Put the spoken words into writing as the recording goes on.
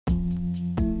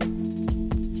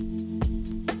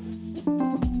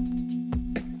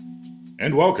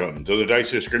And welcome to the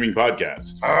Dice Are Screaming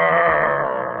podcast.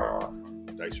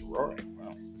 Dice are roaring.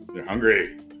 Well, they're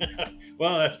hungry.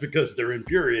 Well, that's because they're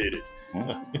infuriated.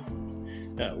 Huh?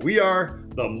 We are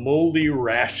the moldy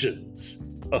rations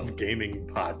of gaming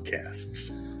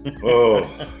podcasts. Oh.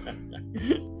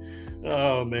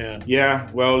 Oh, man. Yeah,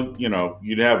 well,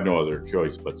 you'd have no other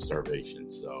choice but starvation,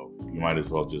 so you might as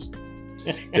well just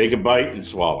take a bite and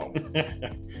swallow.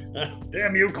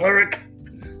 Damn you, cleric.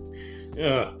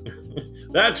 Yeah.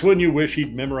 That's when you wish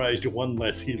he'd memorized one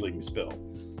less healing spell.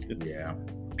 Yeah.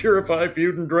 Purify,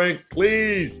 feud, and drink,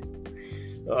 please.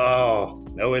 Oh,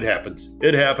 no, it happens.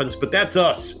 It happens, but that's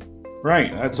us.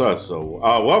 Right, that's us. So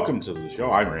welcome to the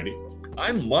show. I'm Randy.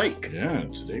 I'm Mike. Yeah,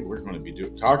 and today we're going to be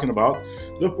talking about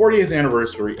the 40th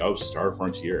anniversary of Star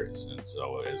Frontiers, and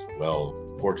so as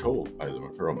well foretold by the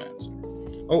Macromancer.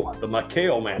 Oh, the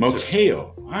Machaomancer.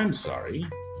 Makeo, I'm sorry.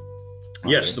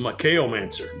 Yes, the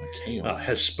Machaomancer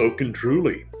has spoken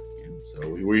truly. So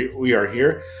we are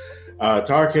here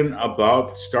talking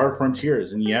about Star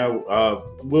Frontiers, and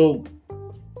we'll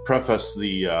preface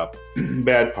the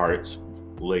bad parts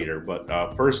later, but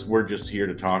first we're just here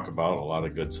to talk about a lot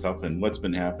of good stuff and what's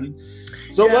been happening.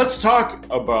 So let's talk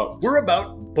about... We're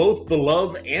about both the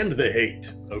love and the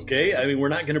hate, okay? I mean, we're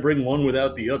not going to bring one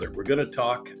without the other. We're going to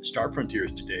talk Star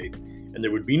Frontiers today, and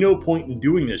there would be no point in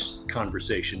doing this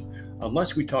conversation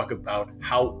unless we talk about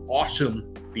how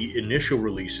awesome the initial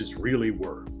releases really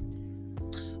were.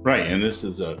 Right, and this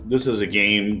is a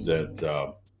game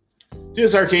that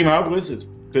DSR came out with. It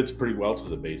fits pretty well to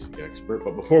the basic expert.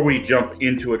 But before we jump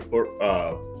into it,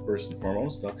 first and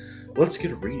foremost, let's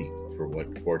get a reading for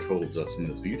what foretells us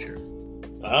in the future.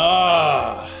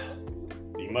 The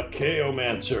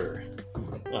Machaomancer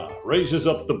raises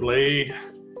up the blade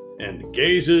and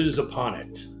gazes upon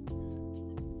it.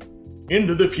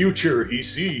 Into the future he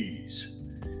sees.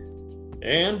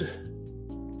 And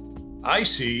I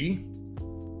see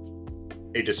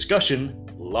a discussion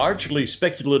largely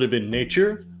speculative in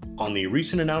nature on the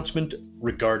recent announcement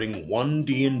regarding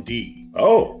 1D&D.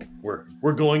 Oh.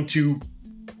 We're going to,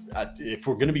 if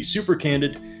we're going to be super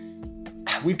candid,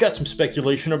 we've got some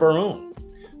speculation of our own.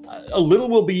 A little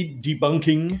will be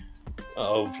debunking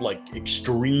of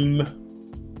extreme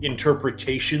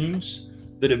interpretations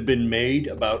that have been made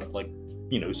about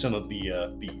some of the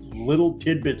little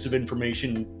tidbits of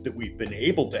information that we've been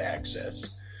able to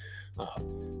access.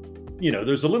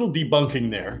 There's a little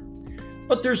debunking there.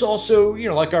 But there's also,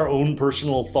 our own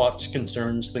personal thoughts,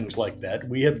 concerns, things like that.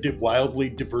 We have wildly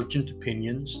divergent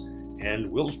opinions,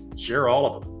 and we'll share all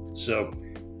of them. So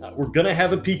we're going to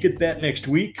have a peek at that next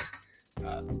week.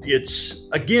 It's,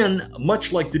 again,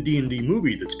 much like the D&D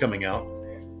movie that's coming out.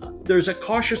 There's a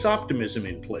cautious optimism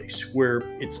in place where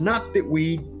it's not that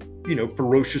we,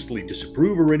 ferociously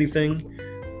disapprove or anything,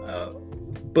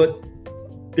 but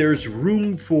there's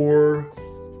room for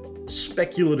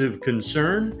speculative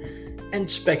concern and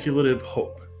speculative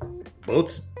hope.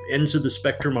 Both ends of the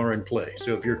spectrum are in play.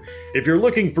 So if you're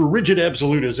looking for rigid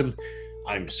absolutism,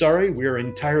 I'm sorry, we are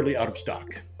entirely out of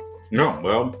stock. No,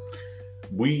 well,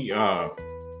 we'll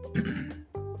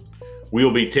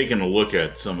be taking a look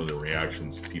at some of the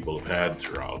reactions people have had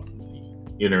throughout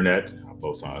the internet,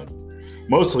 both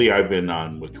mostly I've been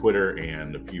on with Twitter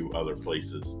and a few other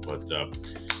places, but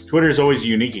Twitter is always a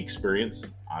unique experience.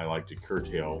 I like to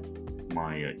curtail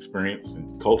my experience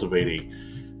and cultivate a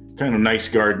kind of nice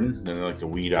garden that I like to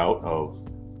weed out of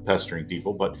pestering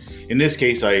people. But in this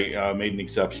case, I made an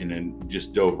exception and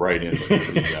just dove right into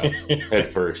the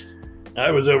head first.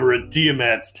 I was over at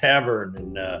Tiamat's Tavern,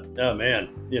 and oh man,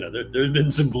 there's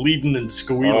been some bleeding and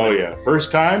squealing. Oh yeah,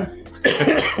 first time?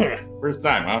 First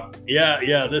time, huh?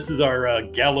 Yeah, this is our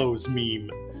gallows meme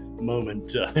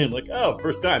moment.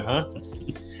 First time, huh?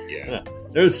 Yeah.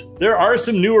 There are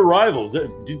some new arrivals.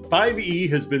 5e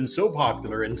has been so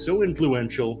popular and so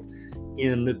influential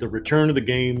in the return of the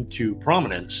game to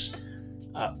prominence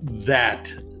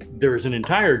that there's an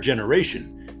entire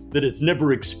generation that has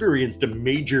never experienced a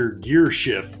major gear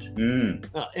shift.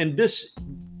 And this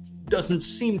doesn't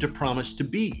seem to promise to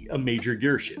be a major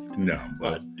gear shift. No.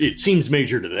 But it seems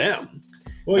major to them.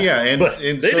 Well, yeah. But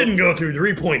they didn't go through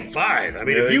 3.5. I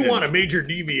mean, if you want a major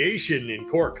deviation in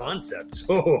core concepts,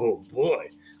 oh boy.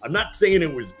 I'm not saying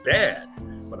it was bad,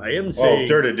 but I am saying...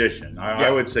 third edition. I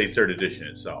would say third edition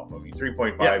itself. I mean,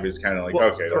 3.5 is kind of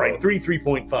okay. All right,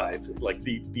 3.5. Like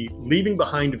the leaving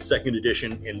behind of second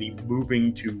edition and the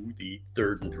moving to the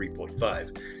third and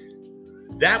 3.5.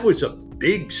 That was a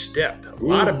big step. A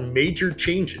lot of major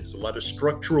changes, a lot of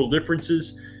structural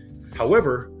differences.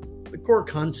 However, the core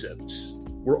concepts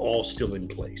were all still in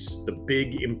place. The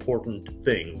big, important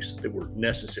things that were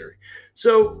necessary.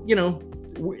 So,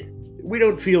 we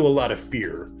don't feel a lot of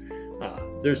fear.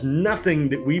 There's nothing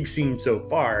that we've seen so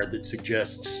far that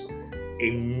suggests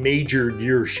a major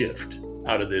gear shift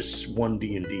out of this one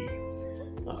D&D.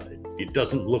 It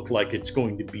doesn't look like it's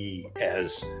going to be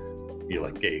as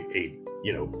like a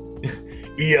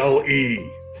ELE,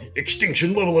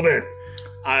 extinction level event.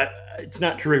 It's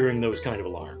not triggering those kind of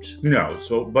alarms. No,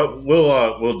 but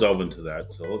we'll delve into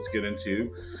that. So let's get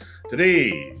into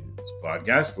today's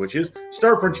podcast, which is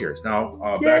Star Frontiers. Now,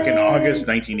 back in August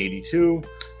 1982,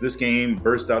 this game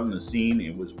burst out in the scene.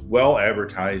 It was well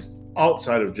advertised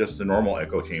outside of just the normal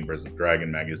echo chambers of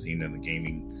Dragon magazine and the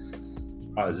gaming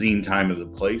zine time of the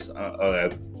places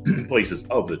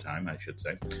of the time, I should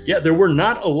say. Yeah, there were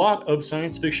not a lot of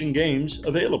science fiction games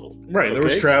available. Right, there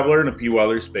was Traveler and a few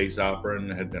other space opera,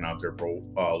 and had been out there for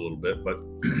a little bit, but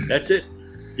that's it.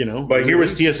 But here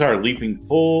was TSR leaping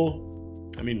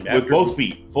with both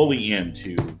feet fully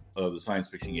into the science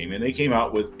fiction game, and they came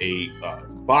out with a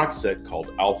box set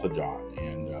called Alpha Dawn,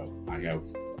 and I have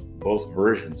both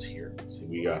versions here. So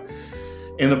we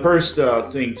and the first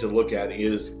thing to look at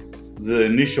is the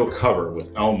initial cover with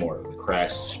Elmore, the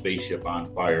crashed spaceship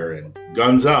on fire, and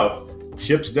guns out,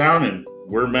 ships down, and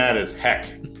we're mad as heck.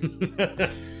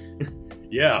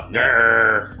 Yeah.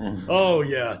 Oh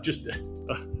yeah, just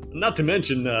not to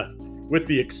mention, with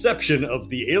the exception of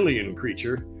the alien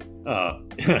creature,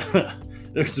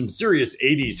 there's some serious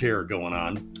 80s hair going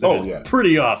on. That is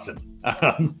pretty awesome.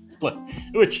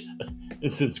 Which,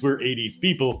 since we're 80s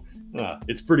people,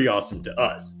 it's pretty awesome to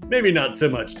us. Maybe not so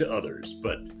much to others,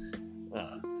 but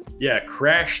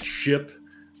crashed ship,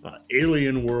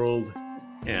 alien world,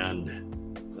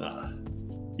 and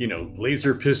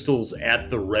laser pistols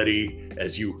at the ready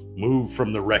as you move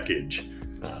from the wreckage.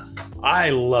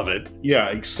 I love it. Yeah,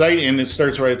 exciting, and it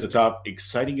starts right at the top.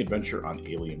 Exciting adventure on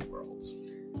alien worlds.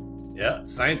 Yeah,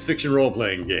 science fiction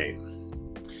role-playing game.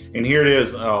 And here it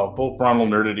is, full frontal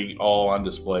nerdity, all on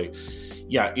display.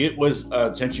 Yeah, it was a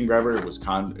attention grabber.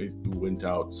 It went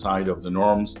outside of the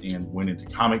norms and went into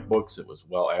comic books. It was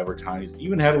well advertised.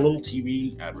 Even had a little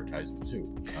TV advertisement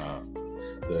too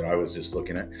that I was just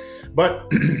looking at. But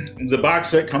the box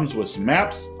set comes with some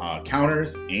maps,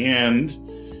 counters, and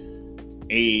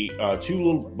two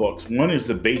little books. One is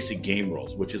the basic game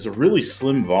rules, which is a really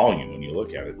slim volume when you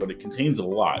look at it, but it contains a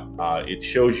lot. It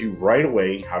shows you right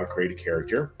away how to create a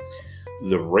character,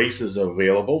 the races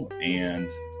available, and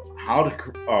how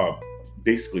to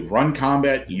basically run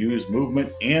combat, use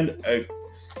movement, and a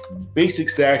basic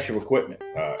stash of equipment.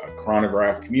 A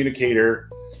chronograph communicator,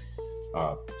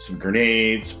 some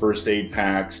grenades, first aid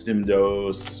packs,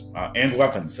 stimdos, and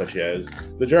weapons such as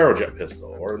the gyrojet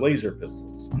pistol or laser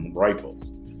pistols and rifles,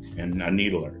 and a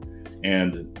needler,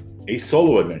 and a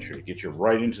solo adventure to get you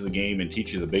right into the game and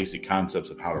teach you the basic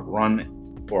concepts of how to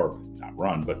run, or not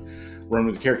run, but run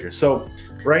with the character. So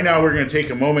right now we're going to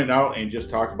take a moment out and just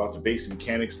talk about the basic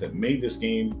mechanics that made this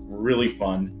game really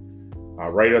fun.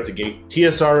 Right out the gate,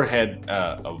 TSR had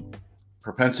a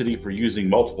propensity for using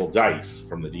multiple dice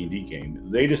from the D&D game.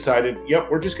 They decided,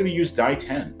 we're just going to use die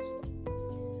 10s.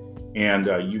 And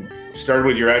you started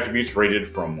with your attributes rated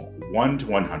from 1 to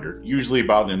 100, usually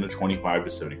about in the 25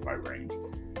 to 75 range.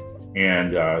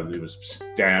 And it was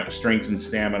strength and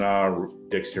stamina,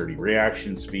 dexterity,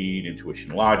 reaction speed,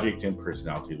 intuition, logic, and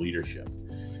personality leadership.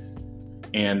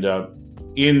 And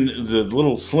in the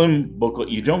little slim booklet,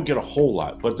 you don't get a whole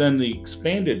lot, but then the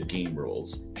expanded game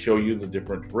rules show you the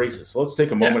different races. So let's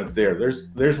take a moment there.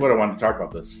 There's what I want to talk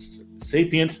about, the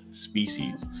sapient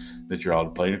species that you're allowed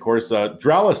to play. And of course,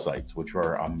 Dralocytes, which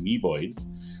are amoeboids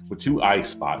with 2 eye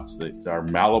spots that are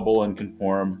malleable and can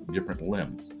form different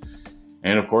limbs.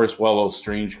 And of course, those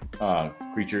strange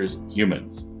creatures,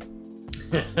 humans.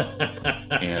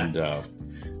 And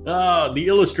the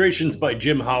illustrations by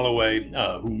Jim Holloway,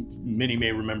 who many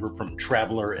may remember from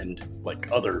Traveler and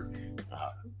other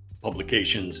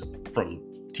publications from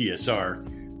TSR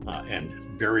and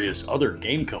various other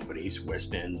game companies,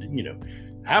 West End.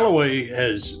 Holloway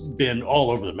has been all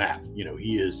over the map.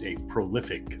 He is a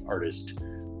prolific artist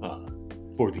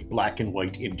for the black and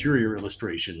white interior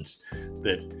illustrations.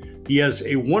 That he has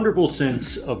a wonderful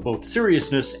sense of both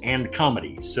seriousness and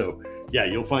comedy. So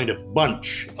you'll find a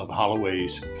bunch of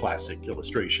Holloway's classic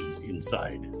illustrations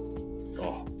inside.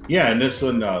 And this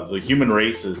one, the human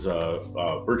race is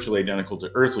virtually identical to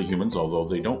earthly humans, although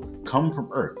they don't come from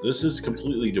Earth. This is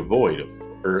completely devoid of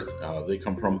Earth. They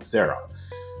come from Thera,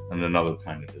 and another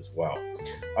planet as well.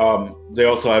 They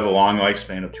also have a long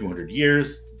lifespan of 200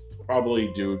 years,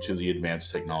 probably due to the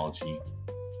advanced technology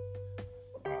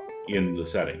in the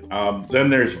setting. Then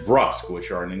there's Brusk,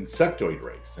 which are an insectoid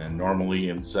race, and normally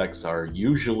insects are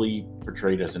usually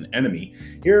portrayed as an enemy.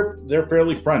 Here, they're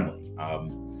fairly friendly.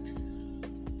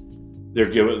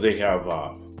 They have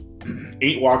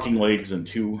 8 walking legs and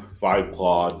 2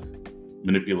 5-clawed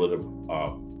manipulative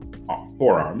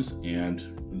forearms,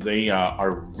 and they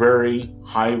are very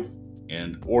hive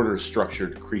and order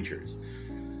structured creatures.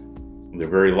 They're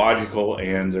very logical,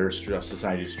 and their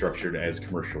society is structured as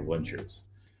commercial ventures.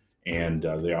 And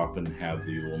they often have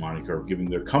the little moniker of giving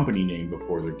their company name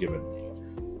before their given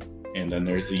name. And then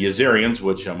there's the Yazarians,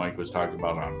 which Mike was talking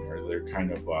about on there. They're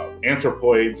kind of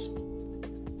anthropoids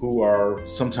who are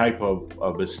some type of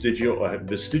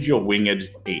vestigial winged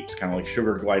apes, kind of like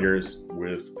sugar gliders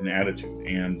with an attitude.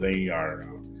 And they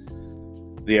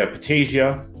have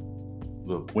patagia,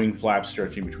 the wing flaps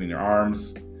stretching between their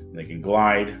arms. And they can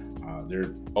glide.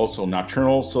 They're also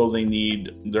nocturnal, so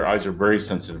their eyes are very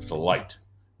sensitive to light,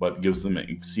 but gives them an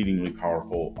exceedingly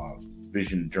powerful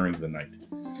vision during the night.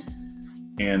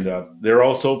 And they're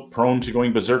also prone to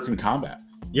going berserk in combat.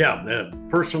 Yeah,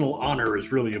 personal honor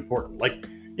is really important. Like,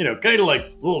 kind of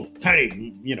like little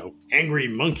tiny, angry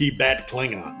monkey bat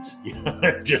Klingons.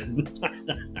 They're just...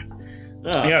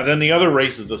 Yeah, then the other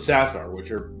race is the Sathar, which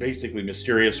are basically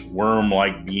mysterious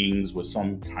worm-like beings with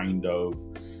some kind of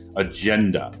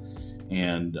agenda.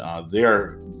 And they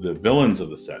are the villains of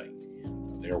the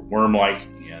setting. They're worm-like,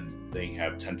 and they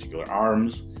have tentacular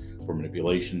arms for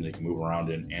manipulation. They can move around,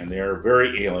 and they are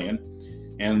very alien.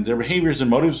 And their behaviors and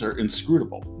motives are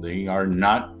inscrutable. They are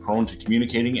not prone to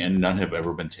communicating, and none have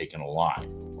ever been taken alive.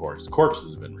 Of course,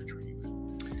 corpses have been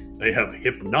retrieved. They have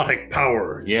hypnotic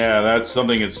powers. Yeah, that's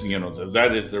something.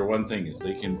 That is their one thing, is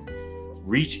they can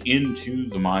reach into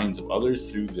the minds of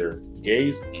others through their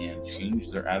gaze and change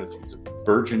their attitudes. A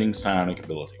burgeoning psionic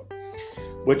ability,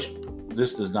 which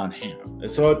this does not have. And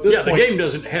so at this point, the game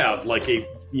doesn't have like a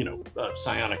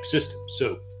psionic system.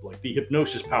 So like the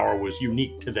hypnosis power was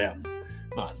unique to them,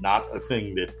 not a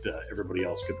thing that everybody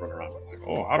else could run around with. Like,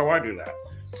 oh, how do I do that?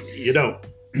 You don't.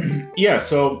 Yeah.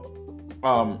 So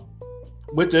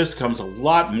with this comes a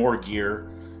lot more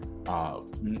gear.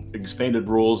 Expanded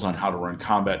rules on how to run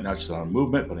combat, not just on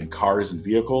movement, but in cars and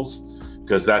vehicles,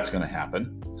 because that's going to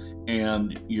happen.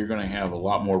 And you're going to have a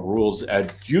lot more rules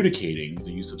adjudicating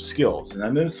the use of skills. And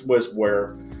then this was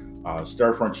where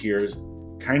Star Frontiers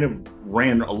kind of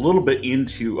ran a little bit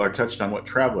into, or touched on what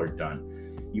Traveller had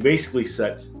done. You basically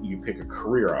you pick a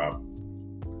career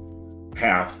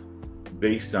path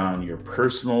based on your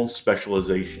personal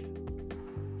specialization.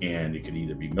 And it could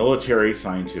either be military,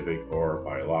 scientific, or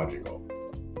biological.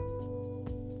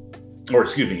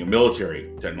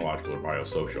 Military, technological, or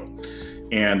biosocial.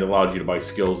 And allowed you to buy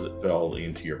skills that fell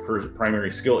into your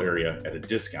primary skill area at a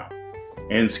discount.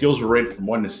 And skills were rated from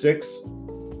 1 to 6,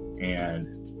 and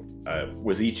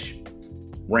with each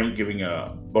rank giving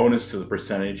a bonus to the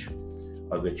percentage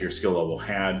that your skill level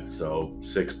had. So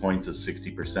 6 points is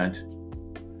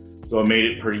 60%. So it made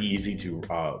it pretty easy to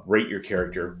rate your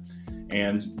character.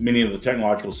 And many of the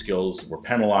technological skills were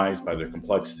penalized by their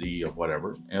complexity of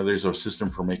whatever. And there's a system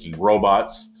for making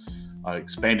robots,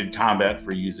 expanded combat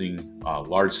for using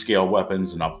large-scale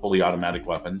weapons and not fully automatic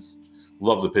weapons.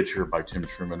 Love the picture by Tim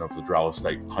Truman of the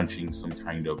Dralostite punching some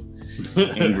kind of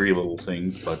angry little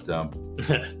things, but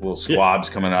little squabs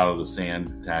coming out of the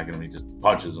sand, attacking him. He just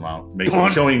punches them out,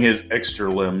 showing his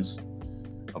extra limbs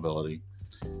ability.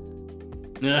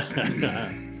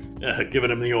 Giving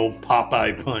him the old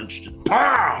Popeye punch.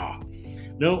 Pow!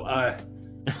 No, I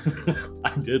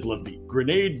did love the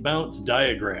grenade bounce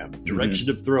diagram, direction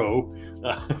of throw.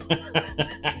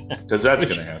 Because that's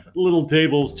going to happen. Little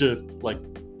tables to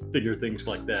figure things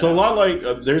like that. So a lot like,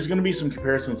 there's going to be some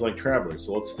comparisons like Traveller.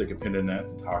 So let's stick a pin in that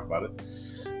and talk about it.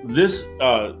 This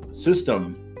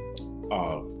system,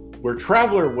 where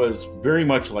Traveller was very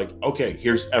much like, okay,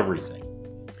 here's everything.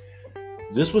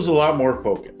 This was a lot more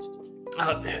focused.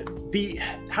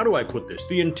 How do I put this?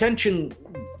 The intention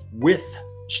with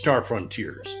Star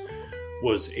Frontiers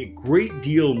was a great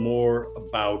deal more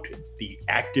about the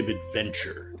active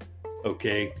adventure.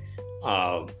 Okay.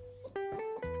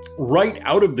 Right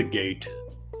out of the gate,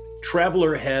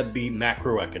 Traveller had the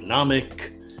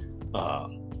macroeconomic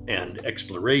and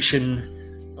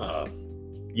exploration,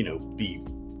 the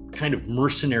kind of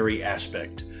mercenary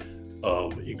aspect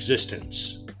of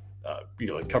existence.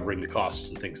 Covering the costs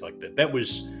and things like that. That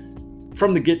was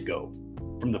from the get-go.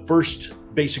 From the first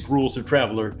basic rules of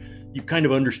Traveller, you kind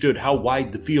of understood how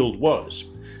wide the field was.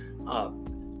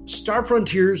 Star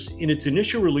Frontiers, in its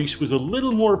initial release, was a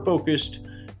little more focused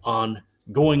on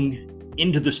going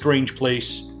into the strange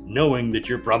place, knowing that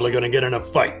you're probably going to get in a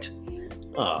fight.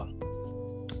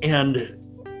 And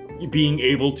being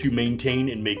able to maintain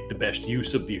and make the best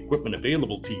use of the equipment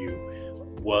available to you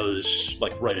was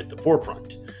like right at the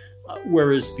forefront.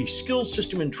 Whereas the skills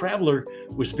system in Traveler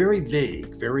was very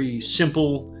vague, very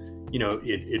simple.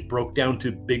 It broke down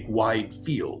to big, wide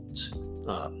fields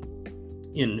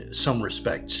in some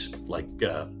respects. Like,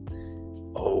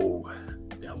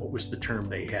 what was the term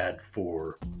they had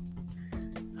for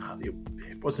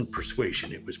it wasn't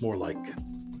persuasion. It was more like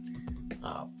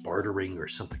bartering or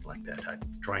something like that. I'm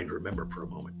trying to remember for a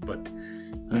moment. But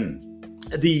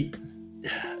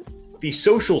the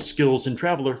social skills in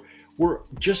Traveler were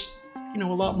just, a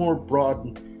lot more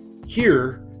broad.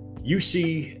 Here, you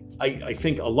see, I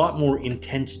think, a lot more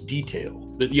intense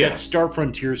detail that sets Star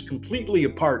Frontiers completely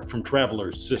apart from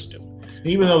Traveler's system.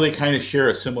 Even though they kind of share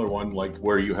a similar one, like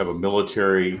where you have a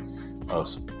military,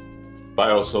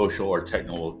 biosocial, or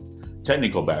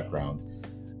technical background,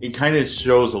 it kind of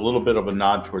shows a little bit of a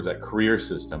nod towards that career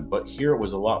system. But here it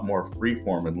was a lot more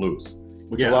freeform and loose,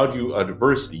 which allowed you a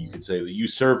diversity. You could say that you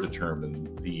served a term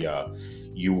in the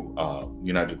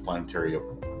United Planetary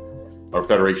or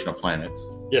Federation of Planets,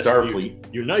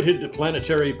 Starfleet. United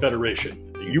Planetary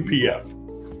Federation, the UPF.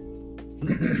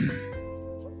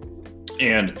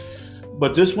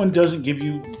 But this one doesn't give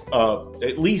you,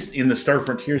 at least in the Star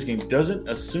Frontiers game, doesn't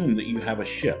assume that you have a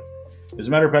ship. As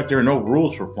a matter of fact, there are no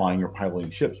rules for flying or piloting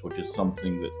ships, which is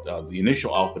something that the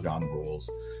initial Alpha-Dawn rules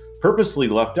purposely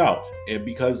left out,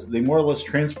 because they more or less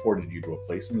transported you to a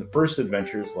place. And the first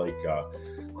adventures, like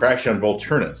Crash on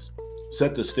Volturnus,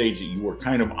 set the stage that you were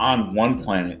kind of on one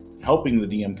planet, helping the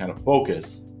DM kind of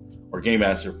focus, or Game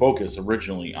Master focus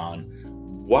originally on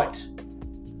what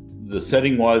the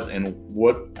setting was and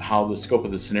how the scope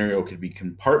of the scenario could be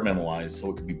compartmentalized so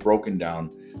it could be broken down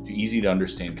to easy to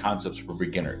understand concepts for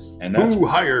beginners. And that's who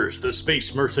hires the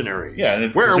space mercenaries? Yeah,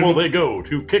 and where will they go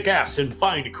to kick ass and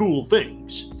find cool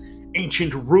things?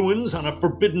 Ancient ruins on a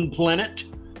forbidden planet?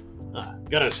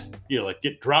 Gotta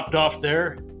get dropped off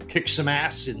there, kick some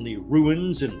ass in the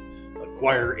ruins, and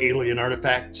acquire alien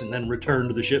artifacts, and then return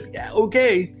to the ship. Yeah,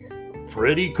 okay,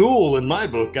 pretty cool in my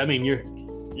book. I mean, you're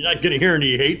not going to hear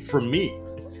any hate from me.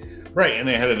 Right, and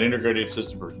they had an integrated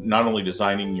system for not only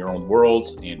designing your own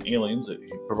worlds and aliens, it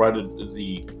provided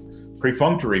the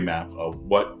perfunctory map of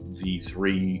what the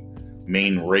three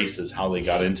main races, how they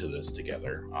got into this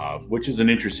together, which is an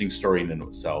interesting story in and of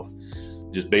itself.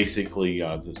 Just basically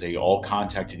that they all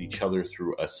contacted each other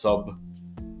through a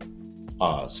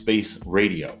space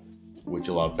radio, which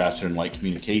allowed faster than light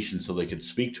communication so they could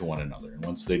speak to one another. And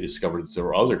once they discovered that there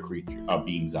were other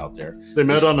beings out there, they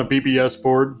met on a BBS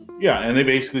board. Yeah, and they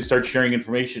basically started sharing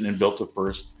information and built the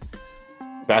first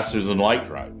faster than light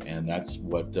drive. And that's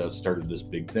what started this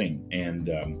big thing. And,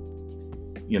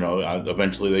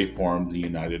 eventually they formed the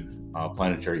United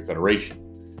Planetary Federation,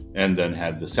 and then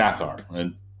had the Sathar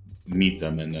and meet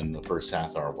them. And then the first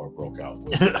Sathar war broke out,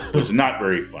 which was not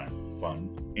very fun.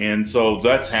 And so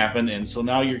that's happened. And so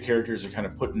now your characters are kind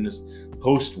of put in this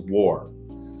post-war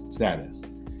status.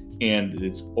 And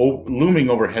it's looming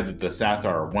overhead that the Sathar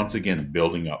are once again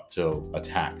building up to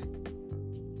attack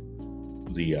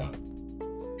the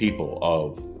people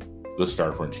of the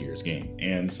Star Frontiers game.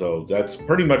 And so that's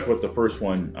pretty much what the first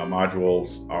one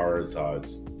modules are.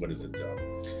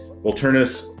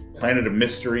 Volturnus, Planet of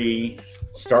Mystery,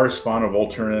 Star Spawn of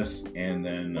Volturnus, and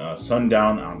then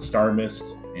Sundown on Star Mist.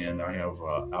 And I have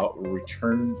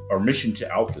Mission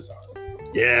to Alcazar.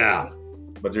 Yeah.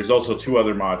 But there's also two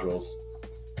other modules.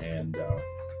 And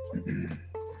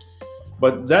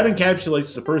but that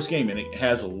encapsulates the first game, and it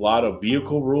has a lot of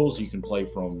vehicle rules. You can play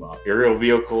from aerial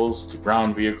vehicles to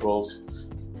ground vehicles,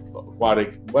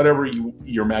 aquatic, whatever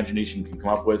your imagination can come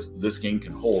up with, this game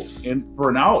can hold. And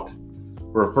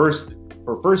for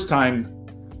first time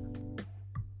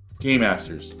game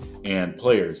masters and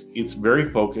players, it's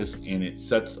very focused, and it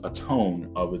sets a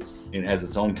tone it has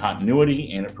its own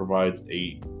continuity, and it provides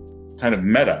a kind of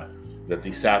meta that the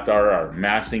Sathar are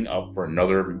massing up for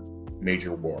another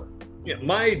major war. Yeah,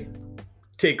 my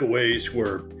takeaways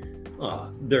were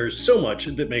there's so much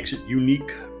that makes it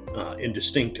unique and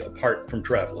distinct apart from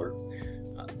Traveler,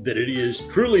 that it is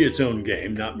truly its own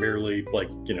game, not merely like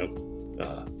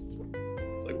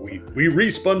we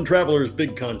respun Traveler's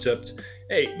big concepts.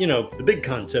 Hey, the big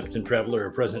concepts in Traveler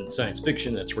are present in science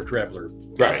fiction. That's where Traveler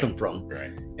got them from.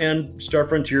 Right. And Star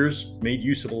Frontiers made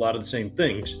use of a lot of the same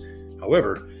things.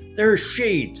 However, there are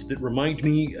shades that remind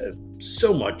me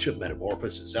so much of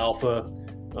Metamorphosis Alpha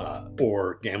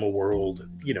or Gamma World.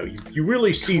 You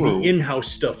really see the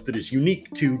in-house stuff that is unique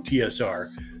to TSR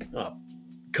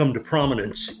come to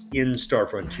prominence in Star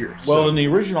Frontiers. Well, in the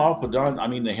original Alpha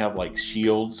Dawn, they have like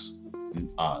shields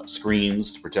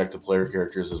screens to protect the player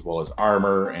characters, as well as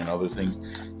armor and other things.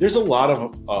 There's a lot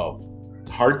of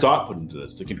hard thought put into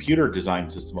this. The computer design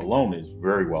system alone is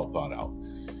very well thought out.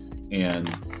 And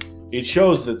it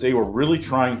shows that they were really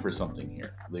trying for something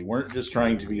here. They weren't just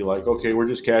trying to be like, okay, we're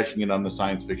just cashing in on the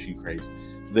science fiction craze.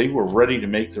 They were ready to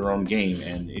make their own game,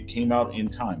 and it came out in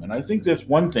time. And I think that's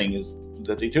one thing, is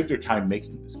that they took their time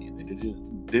making this game. They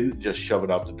didn't just shove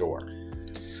it out the door.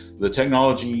 The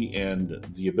technology and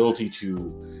the ability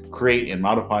to create and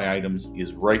modify items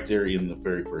is right there in the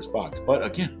very first box. But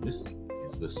again, this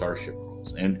is the Starship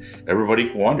rules. And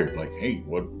everybody wondered, like, hey,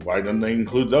 why didn't they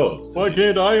include those? Why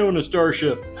can't I own a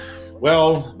starship?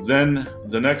 Well, then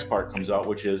the next part comes out,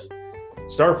 which is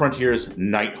Star Frontier's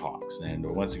Nighthawks. And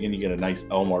once again, you get a nice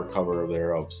Elmar cover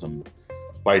there of some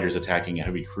fighters attacking a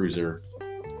heavy cruiser.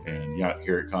 And yeah,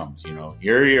 here it comes.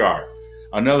 Here you are.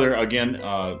 Another, again,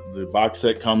 the box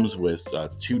set comes with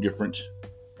two different,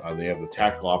 they have the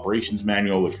Tactical Operations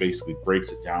Manual, which basically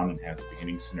breaks it down and has a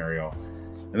beginning scenario.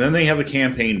 And then they have the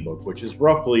campaign book, which is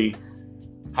roughly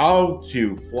how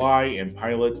to fly and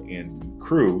pilot and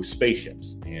crew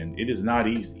spaceships. And it is not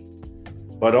easy.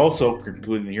 But also,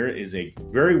 concluding here, is a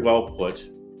very well put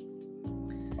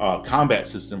combat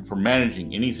system for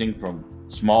managing anything from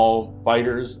small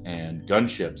fighters and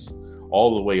gunships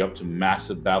all the way up to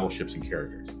massive battleships and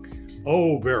carriers.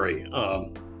 Oh, very.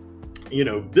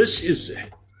 This is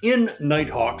in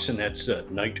Nighthawks, and that's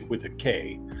Night with a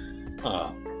K.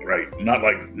 Right, not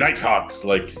like Nighthawks,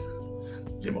 like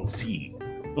limousine.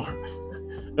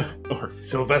 Or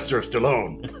Sylvester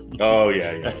Stallone. Oh,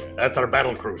 yeah. That's our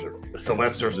battle cruiser, the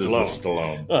Sylvester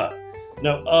Stallone.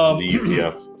 The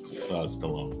UPF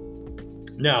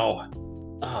Stallone. Now,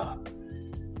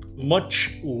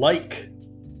 much like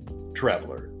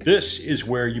Traveler, this is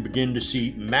where you begin to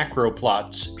see macro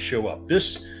plots show up.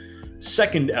 This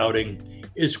second outing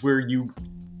is where you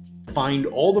find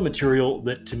all the material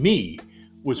that, to me,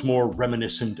 was more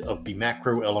reminiscent of the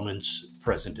macro elements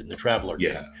present in the Traveler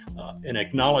game. An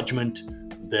acknowledgement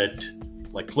that,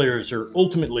 like, players are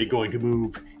ultimately going to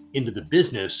move into the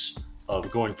business of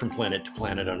going from planet to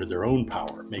planet under their own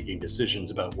power, making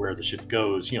decisions about where the ship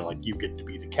goes. Like, you get to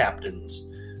be the captains,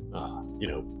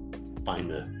 find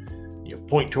the,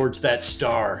 point towards that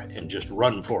star and just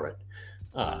run for it.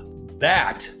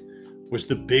 That was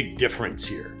the big difference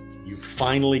here. You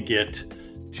finally get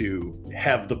to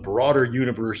have the broader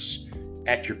universe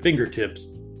at your fingertips,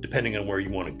 depending on where you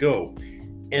want to go.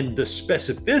 And the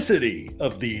specificity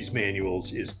of these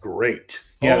manuals is great.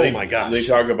 Yeah, my gosh. They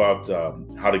talk about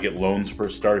how to get loans for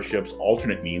starships,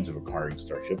 alternate means of acquiring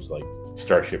starships, like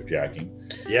starship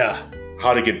jacking. Yeah.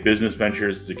 How to get business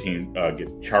ventures to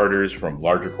get charters from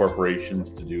larger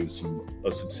corporations to do some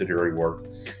subsidiary work,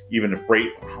 even the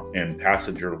freight and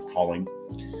passenger hauling,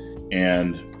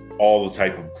 and all the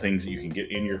type of things that you can get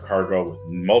in your cargo with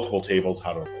multiple tables,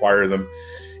 how to acquire them.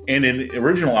 And in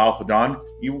original Alpha Dawn,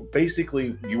 you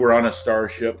were on a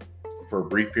starship for a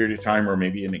brief period of time, or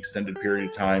maybe an extended period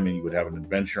of time, and you would have an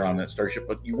adventure on that starship,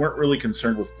 but you weren't really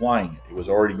concerned with flying it. It was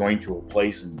already going to a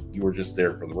place, and you were just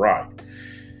there for the ride.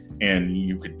 And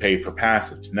you could pay for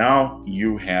passage. Now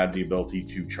you had the ability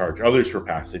to charge others for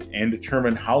passage and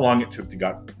determine how long it took to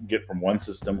get from one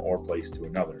system or place to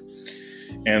another.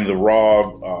 And the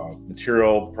raw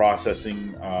material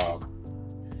processing,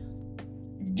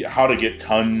 how to get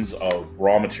tons of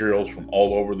raw materials from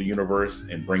all over the universe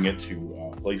and bring it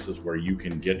to places where you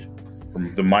can get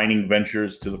from the mining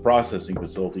ventures to the processing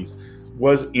facilities,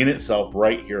 was in itself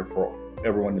right here for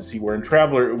everyone to see. Where in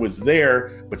Traveler, it was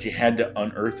there, but you had to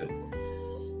unearth it.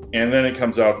 And then it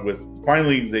comes out with,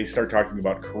 finally, they start talking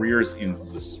about careers in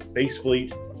the space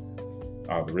fleet,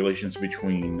 the relations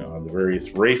between the various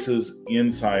races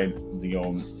inside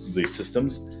the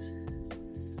systems,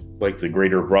 like the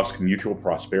Greater Rusk Mutual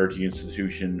Prosperity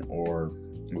Institution, or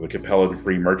the Capellan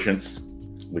Free Merchants,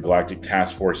 the Galactic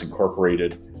Task Force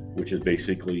Incorporated, which is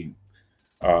basically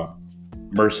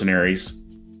mercenaries,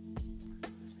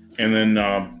 and then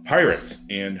pirates,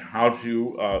 and how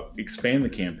to expand the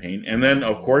campaign. And then,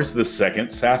 of course, the second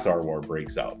Sathar War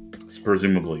breaks out,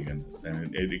 presumably in this,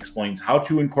 and it explains how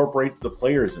to incorporate the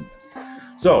players in this.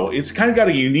 So it's kind of got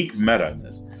a unique meta in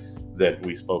this that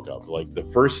we spoke of. Like the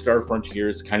first Star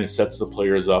Frontiers kind of sets the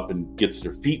players up and gets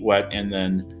their feet wet, and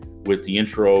then with the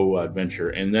intro adventure,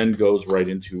 and then goes right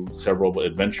into several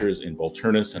adventures in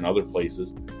Volturnus and other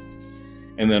places.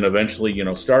 And then eventually,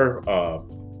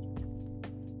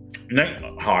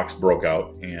 Nighthawks broke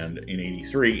out and in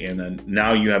 83, and then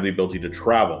now you have the ability to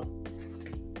travel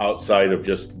outside of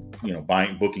just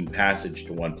booking passage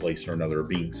to one place or another, or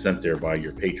being sent there by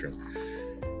your patron.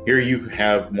 Here you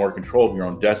have more control of your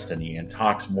own destiny, and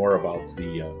talks more about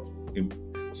the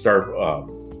Star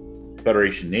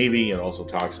Federation Navy. It also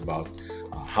talks about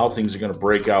how things are going to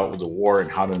break out with the war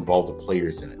and how to involve the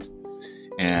players in it.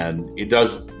 And it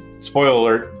does, spoiler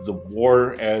alert, the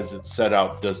war as it's set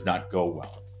out does not go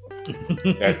well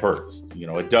at first.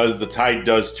 It does, the tide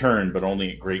does turn, but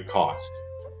only at great cost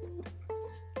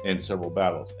in several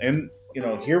battles. And,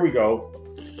 here we go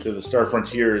to the Star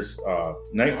Frontiers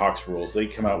Nighthawks rules. They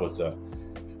come out with the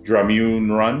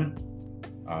Dramune Run,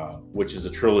 which is a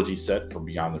trilogy set from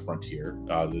Beyond the Frontier.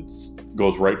 That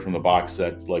goes right from the box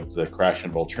set, like the Crash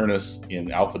and Volturnus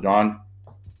in Alpha Dawn.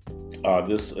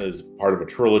 This is part of a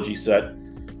trilogy set,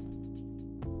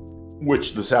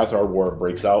 which the Sathar War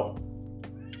breaks out.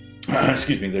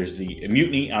 Excuse me. There's the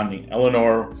Mutiny on the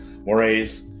Eleanor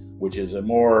Moraes, which is a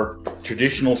more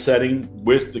traditional setting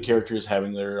with the characters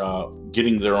having their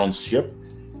getting their own ship,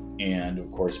 and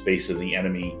of course, base of the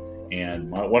enemy. And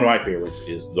one of my favorites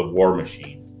is the War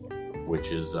Machine,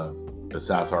 which is the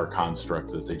Sathar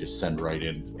construct that they just send right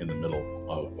in the middle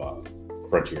of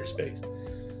Frontier space.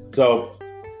 So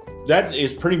that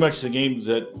is pretty much the game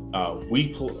that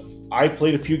I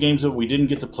played a few games of. We didn't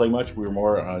get to play much. We were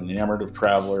more enamored of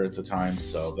Traveler at the time,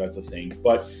 so that's a thing.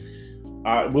 But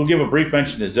we'll give a brief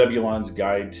mention to Zebulon's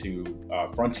Guide to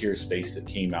Frontier Space that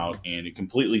came out, and it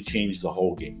completely changed the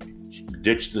whole game. It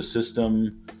ditched the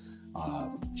system,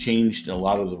 changed a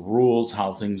lot of the rules,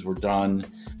 how things were done,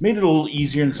 made it a little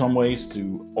easier in some ways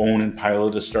to own and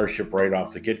pilot a starship right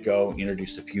off the get-go,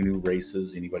 introduced a few new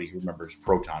races. Anybody who remembers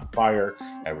Proton Fire,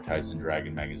 advertised in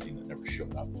Dragon magazine, that never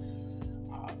showed up.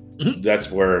 That's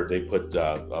where they put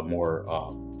a more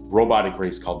robotic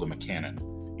race called the Meccanon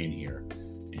in here,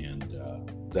 and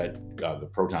the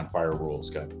Proton Fire rules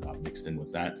got mixed in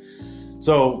with that.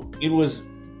 So it was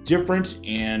different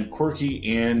and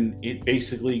quirky, and it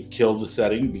basically killed the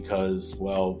setting because,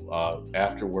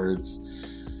 afterwards,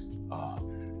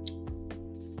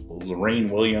 Lorraine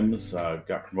Williams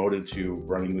got promoted to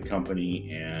running the company,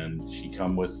 and she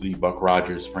come with the Buck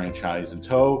Rogers franchise in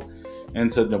tow,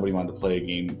 and said nobody wanted to play a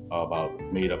game about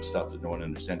made-up stuff that no one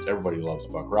understands. Everybody loves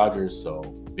Buck Rogers, so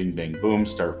bing, bang, boom,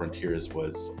 Star Frontiers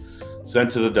was sent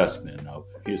to the dustbin of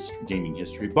his gaming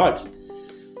history. But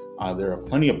there are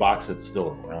plenty of box sets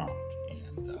still around,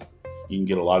 and you can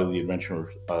get a lot of the adventure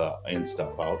and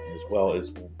stuff out, as well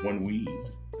as when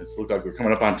it's look like we're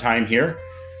coming up on time here,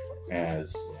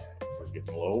 as we're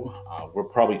getting low. We'll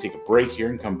probably take a break here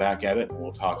and come back at it, and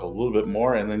we'll talk a little bit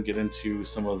more, and then get into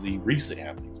some of the recent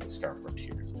happenings with Star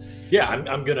Frontiers. Yeah,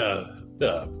 I'm gonna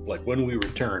when we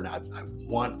return, I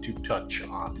want to touch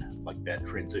on that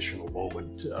transitional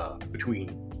moment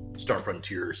between Star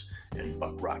Frontiers and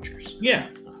Buck Rogers. Yeah.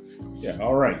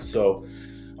 All right. So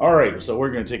we're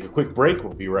going to take a quick break.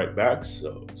 We'll be right back.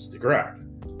 So stick around.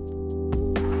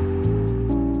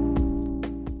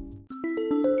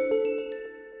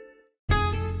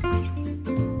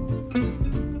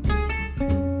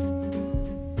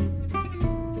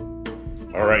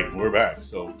 All right, we're back.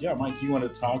 So Mike, you want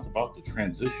to talk about the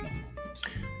transitional moment?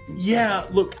 Yeah,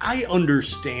 look, I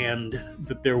understand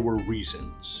that there were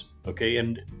reasons. Okay,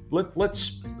 and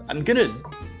I'm gonna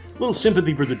little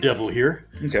sympathy for the devil here.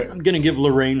 Okay. I'm gonna give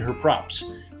Lorraine her props.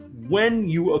 When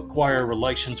you acquire a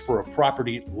license for a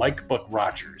property like Buck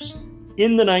Rogers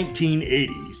in the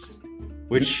 1980s,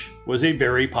 which was a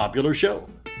very popular show,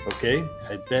 okay,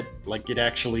 that it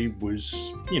actually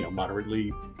was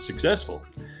moderately successful.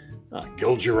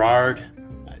 Gil Gerard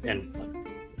and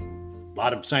a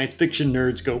lot of science fiction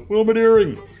nerds go, Wilma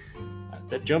Deering.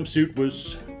 That jumpsuit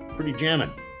was pretty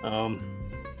jamming.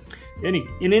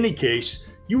 In any case,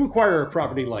 you acquire a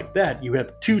property like that, you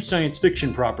have two science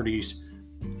fiction properties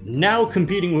now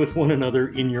competing with one another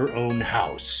in your own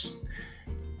house.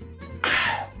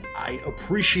 I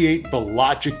appreciate the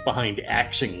logic behind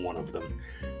axing one of them,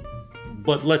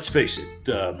 but let's face it,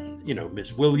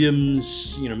 Miss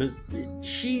Williams,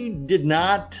 she did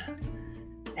not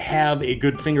have a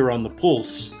good finger on the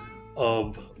pulse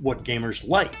of what gamers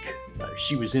like.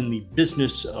 She was in the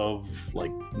business of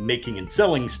making and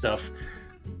selling stuff,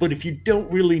 but if you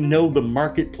don't really know the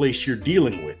marketplace you're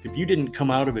dealing with, if you didn't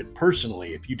come out of it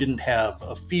personally, if you didn't have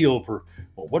a feel for,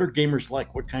 what are gamers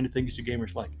like? What kind of things do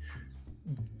gamers like?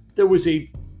 There was a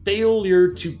failure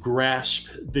to grasp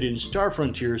that in Star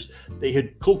Frontiers, they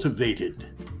had cultivated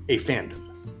a fandom.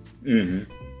 Mm-hmm.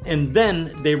 And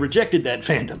then they rejected that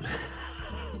fandom.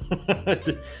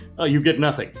 Oh, you get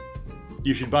nothing.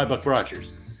 You should buy Buck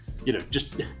Rogers.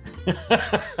 just.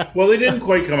 Well, they didn't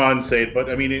quite come out and say it, but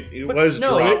I mean, it was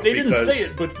no, dropped they didn't say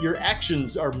it, but your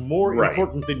actions are more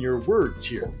important than your words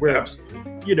here. Where, absolutely.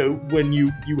 When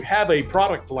you have a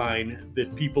product line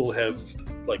that people have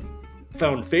like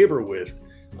found favor with,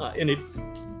 and it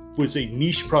was a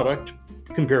niche product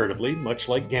comparatively, much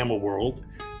like Gamma World.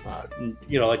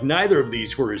 Like neither of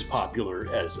these were as popular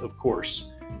as, of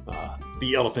course,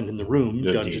 the elephant in the room,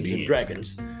 Dungeons and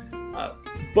Dragons.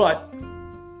 But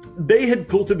they had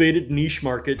cultivated niche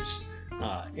markets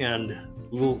and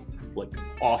little like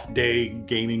off-day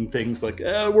gaming things. Like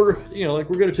we're going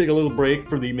to take a little break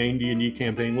for the main D&D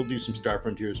campaign. We'll do some Star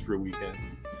Frontiers for a weekend.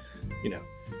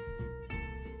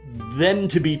 Then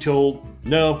to be told,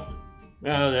 no,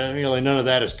 none of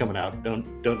that is coming out.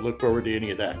 Don't look forward to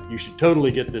any of that. You should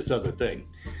totally get this other thing.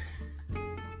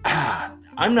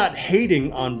 I'm not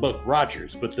hating on Buck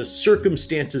Rogers, but the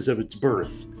circumstances of its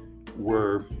birth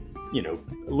were, a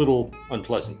little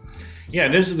unpleasant. Yeah,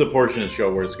 this is the portion of the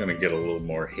show where it's going to get a little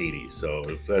more Hades. So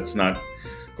if that's not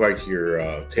quite to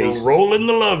your taste, we're rolling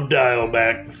the love dial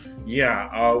back. Yeah,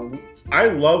 I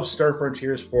love Star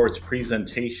Frontiers for its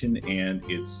presentation and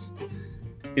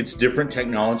its different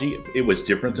technology. It was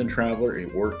different than Traveller.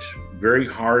 It worked very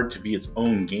hard to be its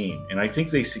own game, and I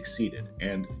think they succeeded.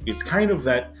 And it's kind of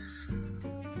that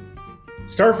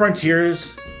Star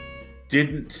Frontiers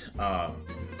didn't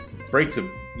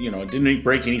didn't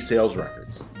break any sales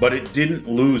records, but it didn't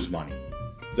lose money.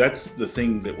 That's the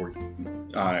thing that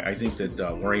I think that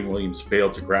Lorraine Williams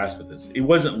failed to grasp with this. It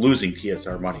wasn't losing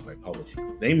TSR money by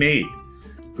publishing. They made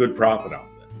good profit out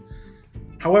of this.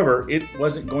 However, it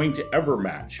wasn't going to ever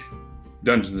match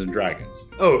Dungeons and Dragons.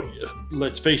 Oh,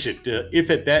 let's face it. If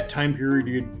at that time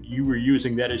period you were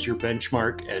using that as your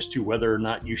benchmark as to whether or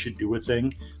not you should do a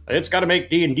thing, it's got to make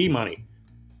D&D money.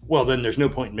 Well, then there's no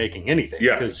point in making anything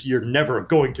because you're never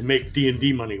going to make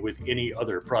D&D money with any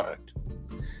other product.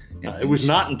 It was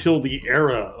not until the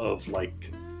era of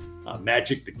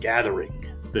Magic the Gathering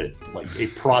that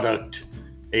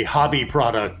a hobby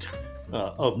product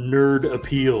of nerd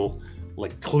appeal,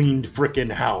 cleaned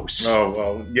frickin' house. Oh,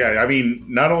 well, yeah. I mean,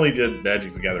 not only did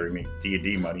Magic the Gathering make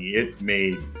D&D money, it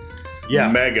made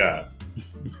mega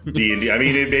D&D. I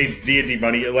mean, it made D&D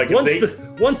money. Once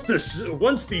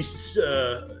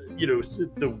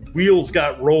the wheels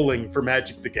got rolling for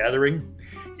Magic the Gathering,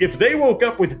 if they woke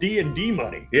up with D&D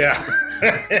money,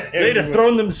 they'd have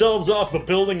thrown themselves off a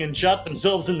building and shot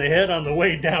themselves in the head on the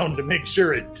way down to make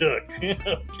sure it took.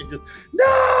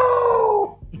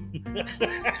 No!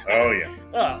 Oh, yeah.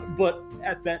 But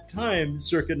at that time,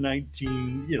 circa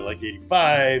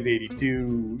 85,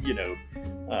 82,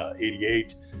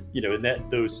 88, in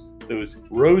those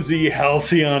rosy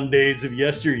halcyon days of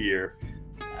yesteryear,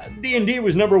 D&D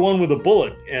was number one with a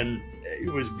bullet, and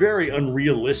it was very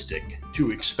unrealistic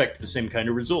to expect the same kind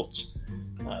of results.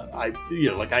 I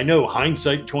know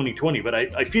hindsight 2020, but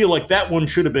I feel like that one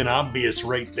should have been obvious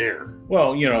right there.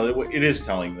 Well, it is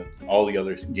telling that all the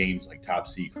other games like Top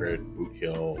Secret, Boot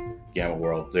Hill, Gamma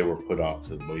World, they were put off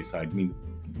to the wayside. I mean,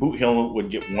 Boot Hill would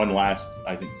get one last,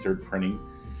 I think, third printing,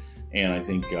 and I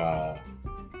think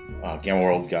Gamma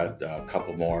World got a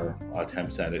couple more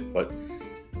attempts at it, but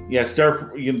yeah,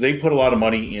 they put a lot of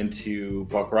money into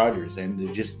Buck Rogers, and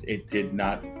it did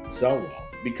not sell well.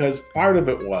 Because part of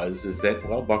it is that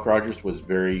Buck Rogers was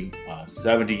very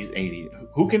 70s, 80s.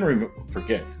 Who can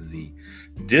forget the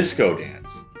disco dance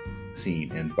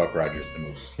scene in Buck Rogers the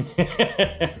movie?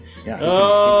 Yeah,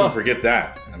 you can forget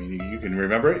that. I mean, you can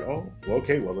remember it. Oh,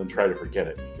 okay, well then try to forget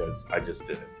it because I just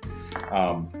did it.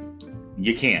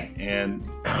 You can't, and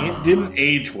it didn't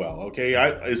age well. Okay,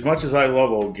 as much as I love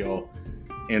Old Gil,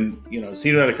 and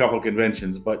seen it at a couple of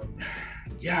conventions, but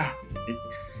yeah.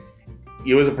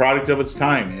 It was a product of its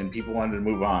time, and people wanted to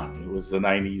move on. It was the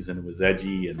 90s, and it was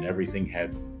edgy, and everything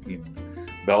had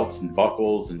belts and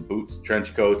buckles and boots,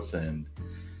 trench coats, and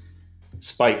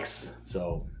spikes.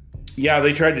 So, yeah,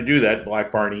 they tried to do that.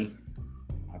 Black Barney,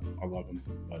 I love him,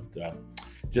 but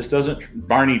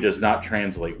Barney does not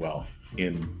translate well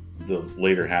in the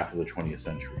later half of the 20th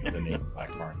century, the name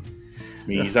Black Barney. I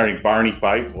mean, he's already Barney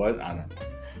Fife, what? I don't know.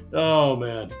 Oh,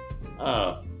 man.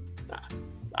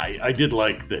 I did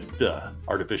like that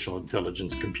artificial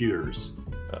intelligence computers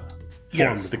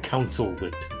formed the council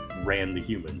that ran the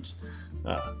humans.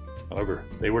 However,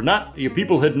 they were not.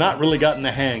 People had not really gotten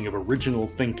the hang of original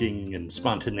thinking and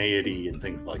spontaneity and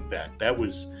things like that. That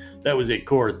was a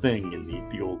core thing in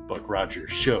the old Buck Rogers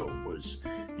show. Was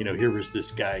here was this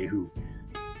guy who,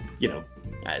 there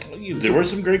were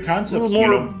some great concepts. A little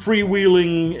more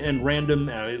freewheeling and random,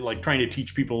 trying to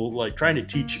teach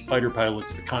fighter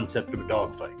pilots the concept of a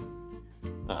dogfight.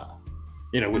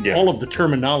 With all of the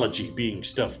terminology being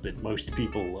stuff that most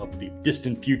people of the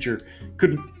distant future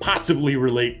couldn't possibly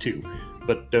relate to.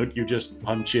 But don't you just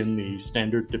punch in the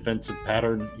standard defensive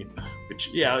pattern? Which,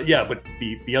 but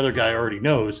the other guy already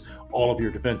knows all of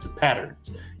your defensive patterns.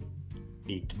 You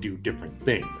need to do different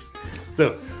things.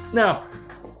 So, now,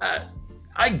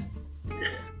 I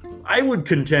would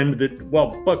contend that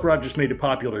while Buck Rogers made a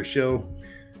popular show,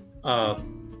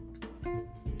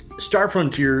 Star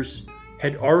Frontiers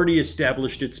had already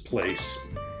established its place,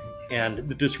 and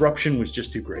the disruption was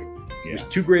just too great. It was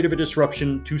too great of a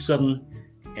disruption, too sudden,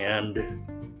 and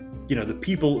the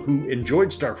people who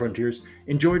enjoyed Star Frontiers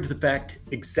enjoyed the fact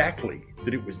exactly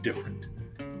that it was different,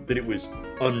 that it was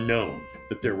unknown,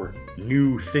 that there were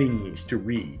new things to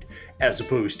read, as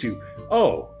opposed to,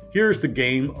 oh, here's the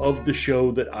game of the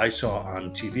show that I saw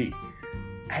on TV.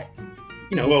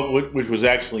 Which was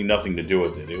actually nothing to do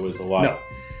with it. It was a lot. No.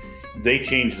 They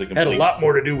changed the complete... Had a lot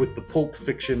more to do with the pulp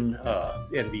fiction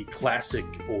and the classic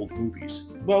old movies.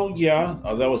 Well, yeah,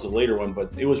 that was a later one,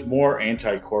 but it was more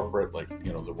anti-corporate, like,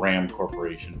 the RAM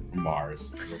Corporation from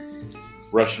Mars, the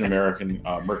Russian-American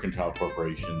mercantile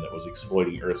corporation that was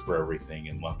exploiting Earth for everything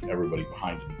and left everybody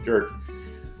behind in the dirt.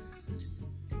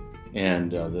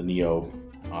 And the NEO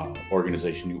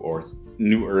organization,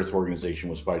 New Earth organization,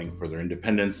 was fighting for their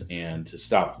independence and to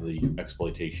stop the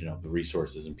exploitation of the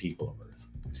resources and people of Earth.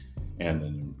 And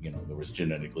then, there was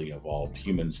genetically evolved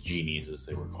humans, genies, as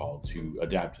they were called, to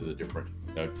adapt to the different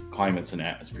climates and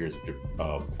atmospheres of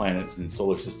different planets in the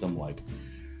solar system, like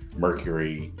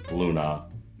Mercury, Luna,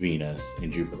 Venus,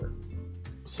 and Jupiter.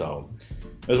 So,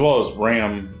 as well as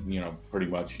RAM, pretty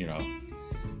much,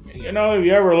 if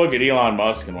you ever look at Elon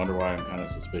Musk and wonder why I'm kind of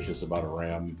suspicious about a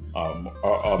RAM,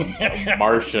 a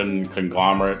Martian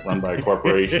conglomerate run by a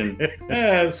corporation,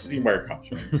 it's the American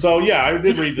company. So yeah, I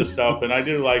did read this stuff, and I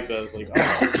did like that. I was like,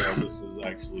 this is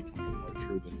actually kind of more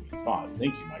true than we thought.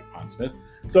 Thank you, Mike Pondsmith.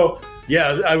 So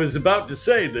yeah, I was about to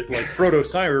say that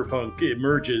proto-cyberpunk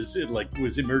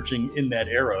was emerging in that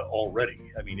era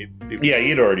already. I mean, it was,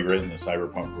 he'd already written the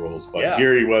cyberpunk rules, but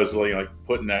here he was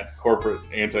putting that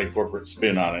anti-corporate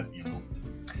spin on it.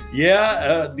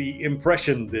 Yeah, the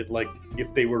impression that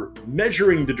if they were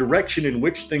measuring the direction in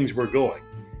which things were going,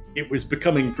 it was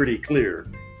becoming pretty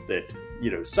clear that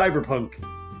cyberpunk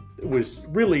was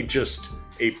really just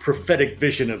a prophetic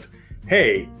vision of,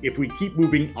 hey, if we keep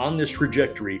moving on this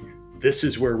trajectory, this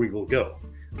is where we will go.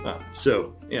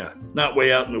 Not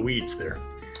way out in the weeds there.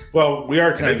 Well, we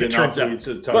are kind of getting off the weeds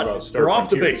to talk about Star Frontiers. We're off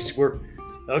the base. We're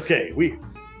okay. We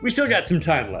still got some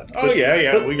time left.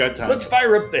 We got time. Let's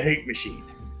fire up the hate machine.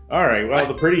 All right. Well,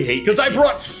 the pretty hate because I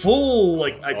brought full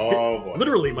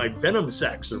literally my venom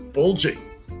sacs are bulging.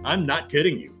 I'm not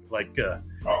kidding you.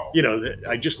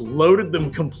 I just loaded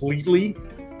them completely.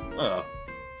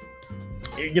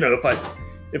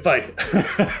 If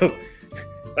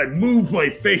I move my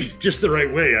face just the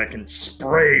right way, I can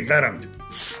spray venom.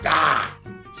 Stop.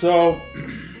 So,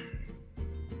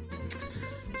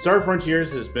 Star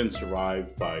Frontiers has been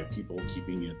survived by people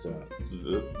keeping it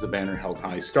the banner held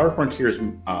high. Star Frontiers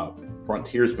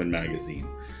Frontiersman magazine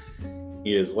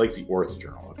is like the Orth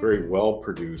Journal, a very well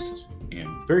produced and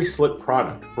very slick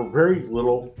product for very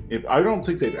little. I don't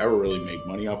think they've ever really made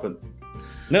money off it.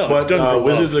 No, but it's done for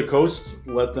Wizards of the Coast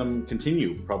let them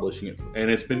continue publishing it, and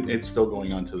it's still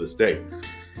going on to this day.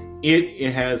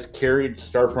 It has carried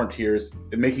Star Frontiers,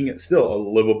 making it still a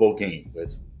livable game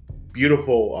with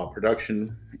beautiful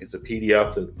production. It's a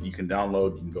PDF that you can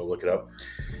download. You can go look it up.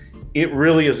 It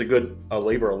really is a good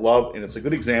labor of love, and it's a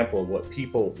good example of what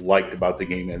people liked about the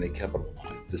game, and they kept it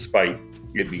alive despite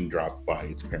it being dropped by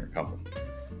its parent company.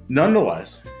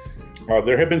 Nonetheless,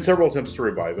 there have been several attempts to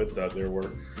revive it. There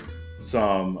were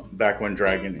some back when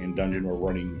Dragon and Dungeon were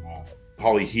running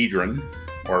Polyhedron,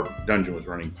 or Dungeon was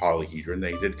running Polyhedron.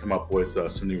 They did come up with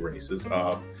some new races.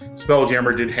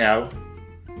 Spelljammer did have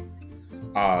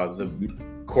the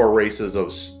core races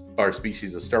of our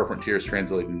species of Star Frontiers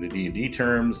translated into D&D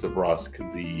terms. The Brusk,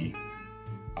 the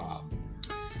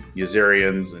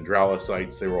Yazarians, and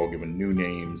Dralosites, they were all given new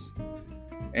names,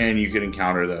 and you could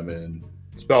encounter them in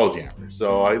Spelljammer.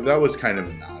 So that was kind of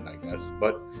a nod, I guess.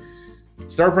 But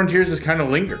Star Frontiers has kind of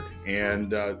lingered,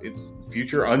 and its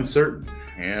future uncertain,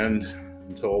 and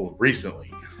until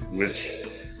recently, which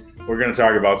we're going to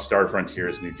talk about Star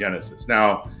Frontiers New Genesis.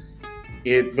 Now,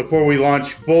 before we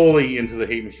launch fully into the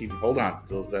hate machine, hold on,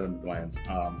 those venom glands.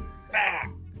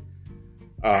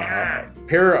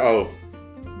 Pair of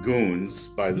goons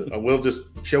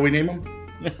shall we name them?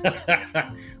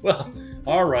 Well,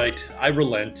 all right, I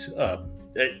relent.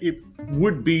 It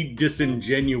would be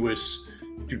disingenuous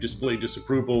to display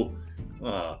disapproval,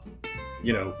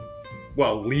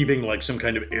 while leaving like some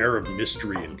kind of air of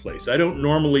mystery in place. I don't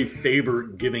normally favor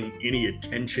giving any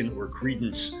attention or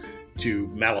credence to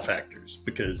malefactors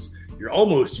because you're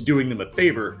almost doing them a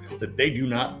favor that they do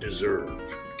not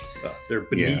deserve. They're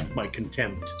beneath my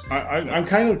contempt. I'm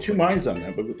kind of two minds on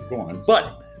that, but go on.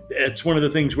 But it's one of the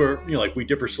things where, like, we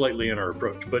differ slightly in our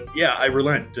approach. But yeah, I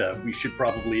relent. We should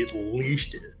probably at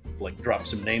least drop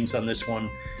some names on this one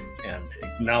and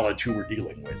acknowledge who we're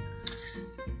dealing with.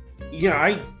 Yeah,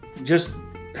 I just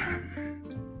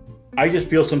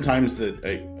feel sometimes that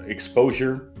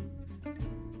exposure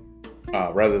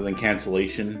rather than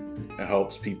cancellation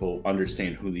helps people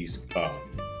understand who these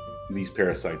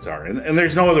parasites are, and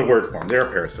there's no other word for them. They're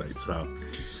parasites.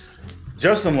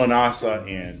 Justin Lanasa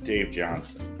and Dave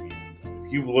Johnson.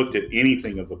 If you looked at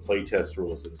anything of the playtest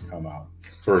rules that have come out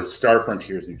for Star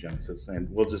Frontiers and Genesis, and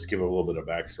we'll just give a little bit of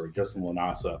backstory. Justin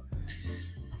Lanasa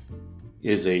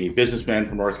is a businessman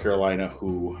from North Carolina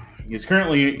who is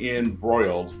currently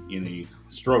embroiled in a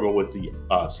struggle with the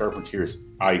Star Frontiers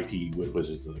IP with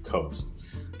Wizards of the Coast.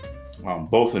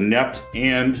 Both inept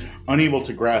and unable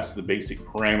to grasp the basic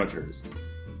parameters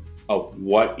of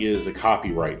what is a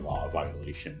copyright law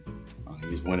violation.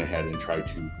 He's went ahead and tried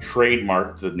to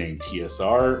trademark the name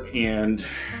TSR and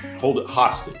hold it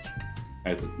hostage,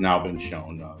 as it's now been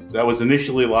shown. That was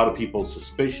initially a lot of people's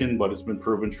suspicion, but it's been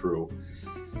proven true.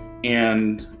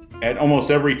 And at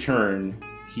almost every turn,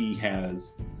 he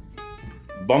has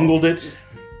bungled it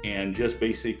and just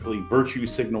basically virtue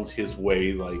signaled his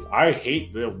way, like, I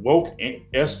hate the woke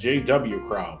SJW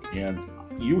crowd, and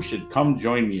you should come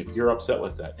join me if you're upset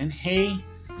with that. And hey,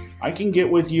 I can get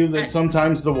with you that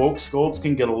sometimes the woke scolds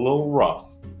can get a little rough.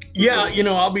 Yeah,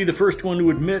 I'll be the first one to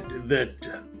admit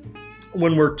that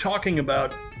when we're talking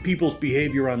about people's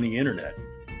behavior on the internet,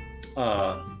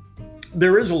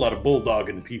 there is a lot of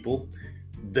bulldogging people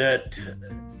that,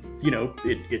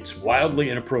 it's wildly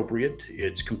inappropriate.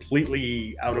 It's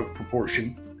completely out of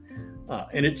proportion.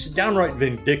 And it's downright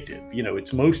vindictive.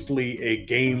 It's mostly a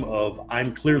game of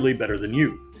I'm clearly better than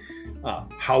you.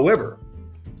 However,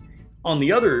 on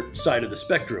the other side of the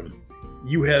spectrum,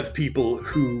 you have people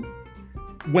who,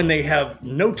 when they have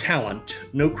no talent,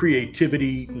 no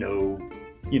creativity, there's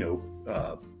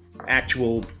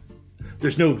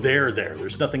no there.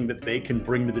 There's nothing that they can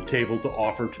bring to the table to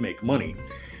offer to make money.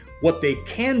 What they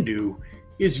can do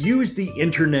is use the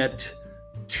internet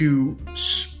to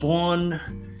spawn,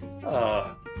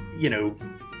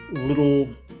 little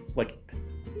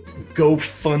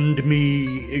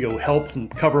GoFundMe, help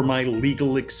cover my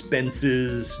legal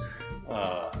expenses.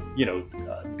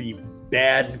 The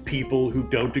bad people who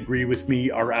don't agree with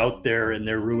me are out there and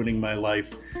they're ruining my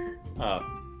life.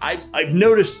 I've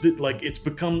noticed that it's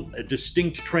become a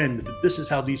distinct trend that this is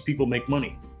how these people make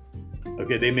money.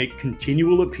 Okay, they make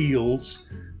continual appeals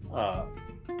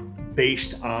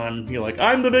based on,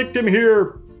 I'm the victim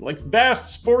here.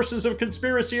 Vast forces of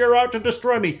conspiracy are out to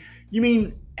destroy me. You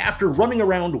mean after running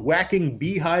around whacking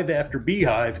beehive after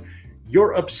beehive,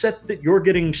 you're upset that you're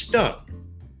getting stung?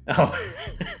 And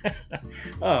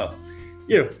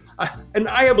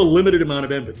I have a limited amount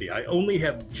of empathy. I only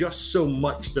have just so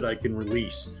much that I can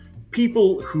release.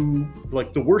 People who,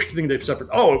 the worst thing they've suffered,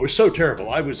 it was so terrible.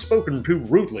 I was spoken to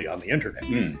rudely on the internet.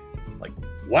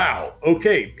 Wow.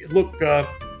 Okay, look,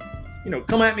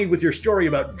 come at me with your story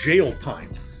about jail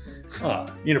time.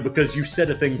 Because you said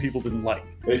a thing people didn't like.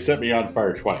 They set me on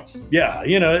fire twice. Yeah,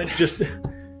 it's just,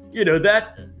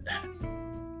 that,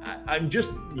 I'm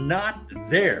just not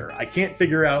there. I can't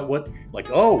figure out what,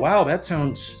 that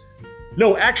sounds,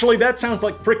 no, actually, that sounds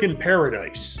like frickin'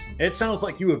 paradise. It sounds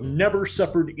like you have never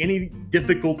suffered any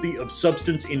difficulty of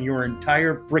substance in your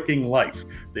entire fricking life,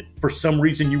 that for some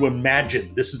reason you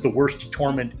imagine this is the worst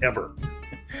torment ever.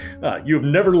 You have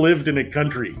never lived in a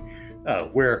country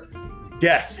where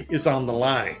death is on the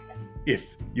line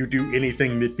if you do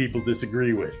anything that people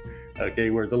disagree with. Okay,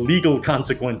 where the legal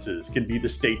consequences can be the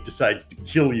state decides to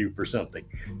kill you for something.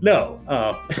 No,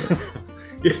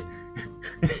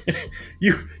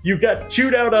 you got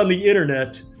chewed out on the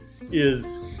internet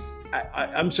is,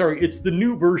 I'm sorry, it's the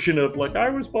new version of I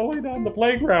was bullied on the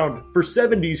playground. For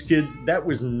 70s kids, that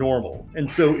was normal.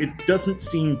 And so it doesn't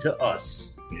seem to us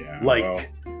it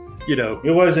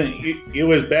wasn't, it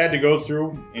was bad to go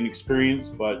through and experience,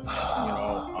 but,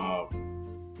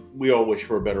 we all wish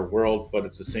for a better world. But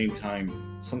at the same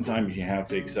time, sometimes you have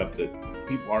to accept that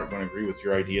people aren't going to agree with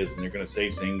your ideas and they're going to say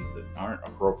things that aren't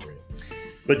appropriate.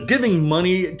 But giving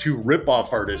money to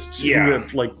rip-off artists who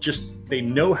have they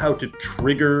know how to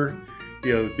trigger,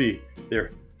 they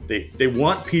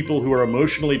want people who are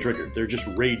emotionally triggered. They're just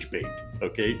rage bait.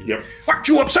 Okay. Yep. Aren't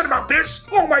you upset about this?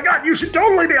 Oh my God, you should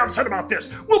totally be upset about this.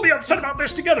 We'll be upset about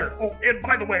this together. Oh, and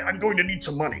by the way, I'm going to need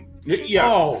some money. Yeah.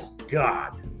 Oh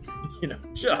God.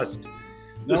 Just.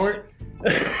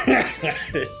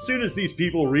 As soon as these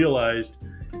people realized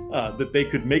that they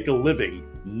could make a living,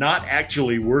 not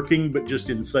actually working, but just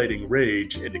inciting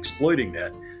rage and exploiting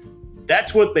that,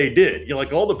 that's what they did.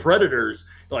 Like all the predators,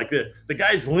 like the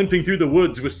guy's limping through the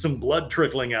woods with some blood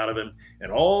trickling out of him,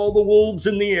 and all the wolves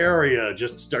in the area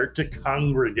just start to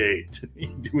congregate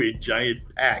into a giant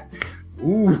pack.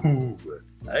 Ooh,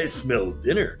 I smell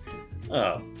dinner.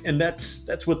 And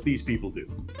that's what these people do.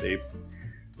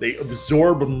 They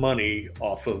absorb money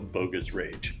off of bogus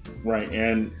rage. Right,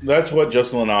 and that's what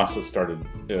Justin Lanasa started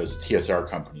his TSR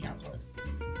company out with.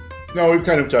 No, we've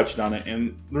kind of touched on it,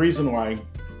 and the reason why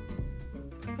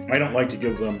I don't like to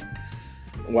give them,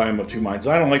 why I'm of two minds,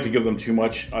 I don't like to give them too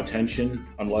much attention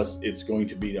unless it's going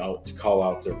to be out to call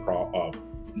out their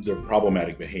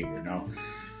problematic behavior. Now,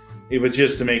 if it's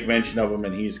just to make mention of him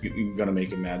and he's going to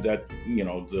make him mad, that,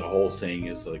 the whole saying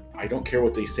is like, I don't care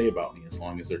what they say about me as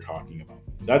long as they're talking about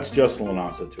me. That's Justin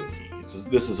Lanasa to a T.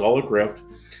 This is all a grift.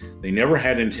 They never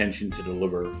had intention to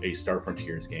deliver a Star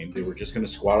Frontiers game. They were just going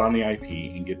to squat on the IP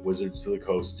and get Wizards of the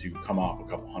Coast to come off a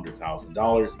couple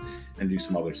 $100,000 and do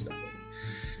some other stuff with it.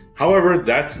 However,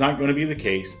 that's not going to be the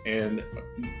case. And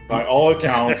by all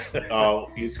accounts,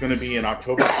 it's going to be in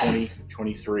October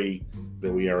 2023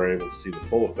 that we are able to see the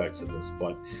full effects of this.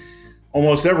 But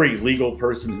almost every legal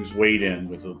person who's weighed in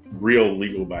with a real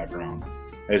legal background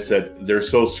has said they're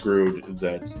so screwed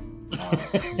that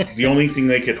the only thing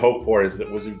they could hope for is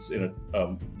that Wizards in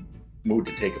a mood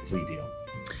to take a plea deal.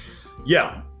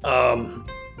 Yeah.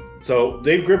 So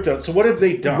they've gripped up. So what have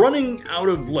they done? Running out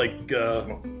of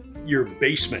your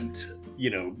basement,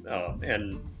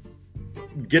 and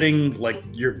getting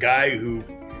your guy who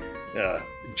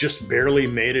just barely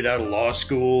made it out of law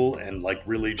school and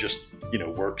really just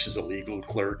works as a legal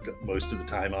clerk most of the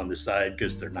time on the side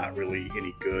because they're not really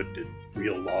any good at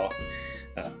real law,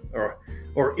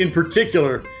 or in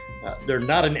particular, they're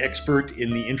not an expert in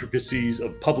the intricacies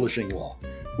of publishing law,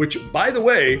 which, by the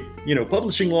way,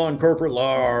 publishing law and corporate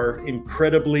law are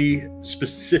incredibly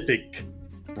specific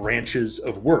branches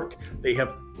of work. They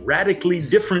have radically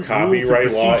different copyright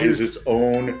rules and law procedures. is its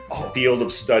own field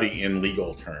of study in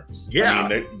legal terms. Yeah. I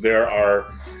mean,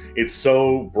 it's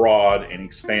so broad and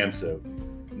expansive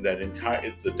that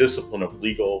the discipline of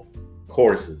legal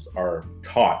courses are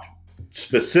taught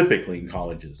specifically in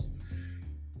colleges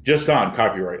just on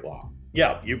copyright law.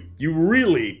 Yeah, you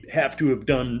really have to have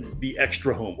done the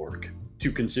extra homework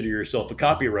to consider yourself a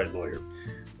copyright lawyer.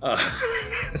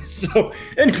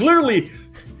 And clearly,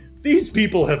 these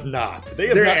people have not. They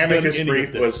have Their not done amicus any brief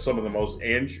of this. was some of the most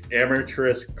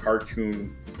amateurish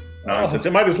cartoon nonsense.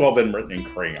 It might as well have been written in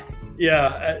crayon.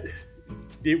 Yeah,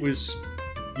 it was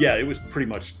pretty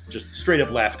much just straight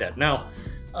up laughed at. Now,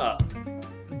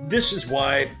 this is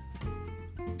why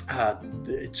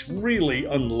it's really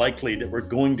unlikely that we're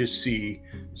going to see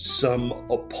some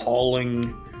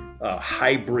appalling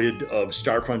hybrid of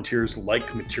Star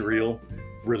Frontiers-like material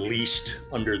released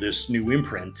under this new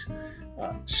imprint.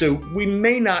 So we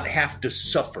may not have to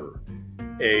suffer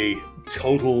a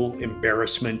total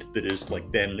embarrassment that is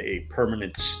then a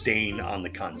permanent stain on the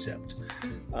concept.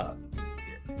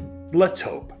 Let's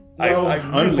hope. Well,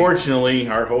 unfortunately,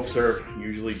 our hopes are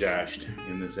usually dashed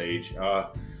in this age.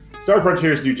 Star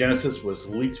Frontiers New Genesis was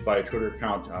leaked by a Twitter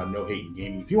account, No Hate in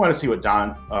Gaming. If you want to see what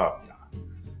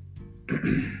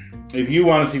if you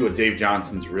want to see what Dave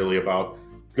Johnson's really about,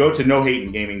 go to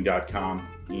nohateinggaming.com.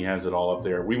 He has it all up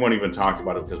there. We won't even talk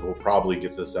about it because we'll probably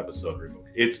get this episode removed.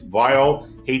 It's vile,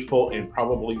 hateful, and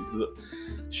probably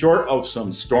short of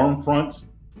some Stormfront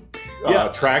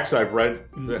tracks I've read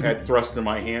that had thrust in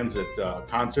my hands at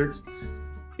concerts.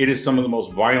 It is some of the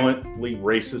most violently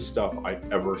racist stuff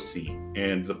I've ever seen.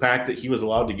 And the fact that he was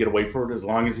allowed to get away from it as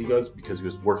long as he was because he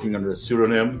was working under a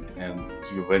pseudonym, and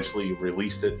he eventually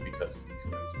released it because these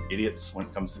guys are idiots when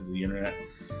it comes to the internet.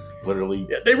 Literally.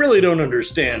 Yeah, they really don't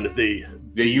understand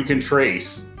that you can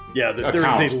trace. Yeah, that there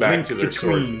is a link between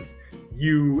sources.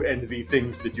 You and the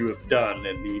things that you have done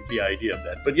and the idea of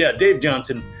that. But yeah, Dave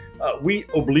Johnson, we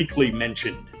obliquely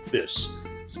mentioned this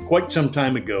quite some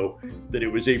time ago, that it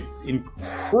was a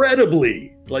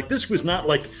incredibly, this was not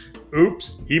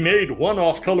oops, he made one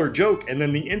off-color joke and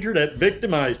then the internet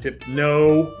victimized him.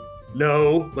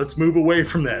 No, let's move away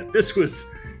from that. This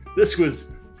was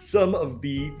some of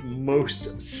the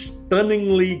most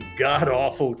stunningly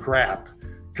god-awful crap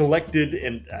collected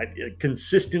and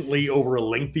consistently over a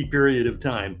lengthy period of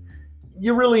time.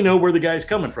 you really know where the guy's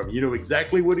coming from. You know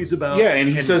exactly what he's about. Yeah, and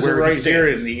he says it where right he here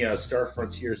in stands. the Star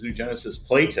Frontiers New Genesis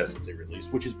playtest that they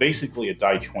released, which is basically a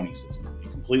Die 20 system. They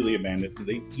completely abandoned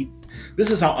it.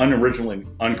 This is how unoriginal and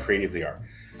uncreative they are.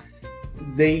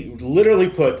 They literally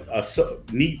put a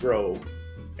Negro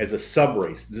as a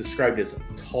subrace, described as a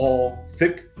tall,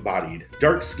 thick-bodied,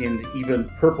 dark-skinned, even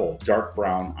purple, dark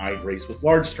brown-eyed race with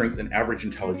large strength and average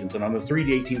intelligence. And on the 3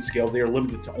 to 18 scale, they are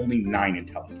limited to only 9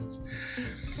 intelligence.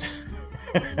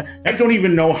 I don't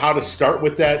even know how to start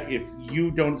with that. If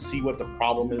you don't see what the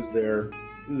problem is there,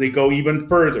 they go even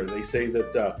further. They say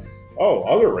that,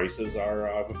 other races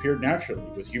have appeared naturally.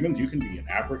 With humans, you can be an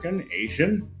African,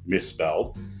 Asian,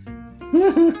 misspelled,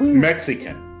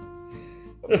 Mexican.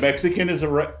 Mexican is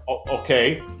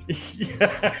okay.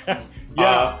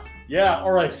 Yeah.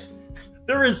 All right.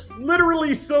 There is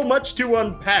literally so much to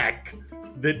unpack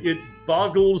that it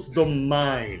boggles the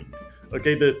mind.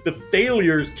 Okay, the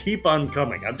failures keep on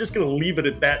coming. I'm just going to leave it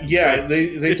at that. Yeah,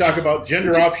 they talk about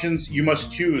gender options. You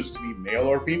must choose to be male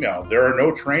or female. There are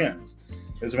no trans.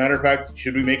 As a matter of fact,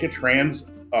 should we make a trans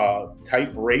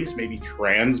type race? Maybe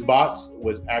transbots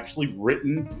was actually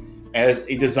written as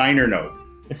a designer note.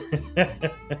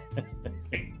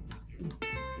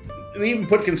 They even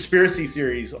put conspiracy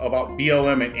theories about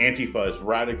BLM and Antifa as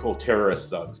radical terrorist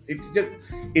thugs.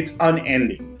 It's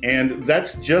unending, and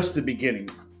that's just the beginning.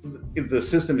 The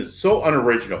system is so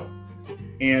unoriginal,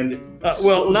 and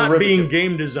not being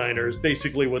game designers,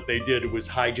 basically what they did was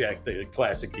hijack the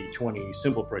classic D20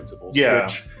 simple principles. Yeah.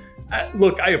 Which,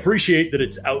 look, I appreciate that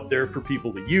it's out there for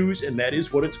people to use, and that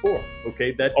is what it's for.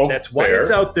 Okay, that's why it's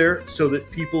out there, so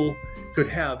that people could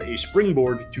have a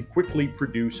springboard to quickly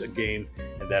produce a game,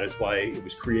 and that is why it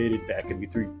was created back in the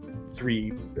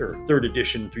third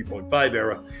edition 3.5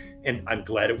 era, and I'm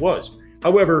glad it was.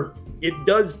 However, it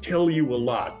does tell you a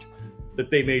lot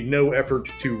that they made no effort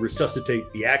to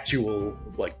resuscitate the actual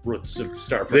roots of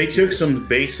Star Frontiers. They took some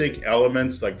basic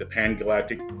elements, like the Pan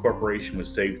Galactic Corporation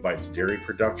was saved by its dairy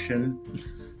production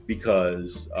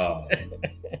because I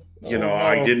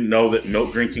didn't know that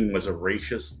milk drinking was a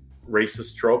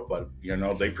racist trope, but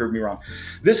they proved me wrong.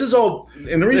 This is all,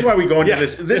 and the reason why we go into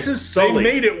this is solely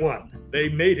they made it one. They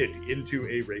made it into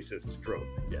a racist trope.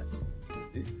 Yes.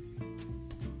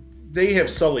 They have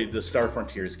sullied the Star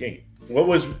Frontiers game. What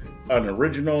was an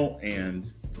original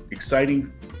and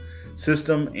exciting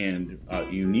system and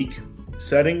unique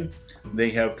setting, they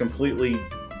have completely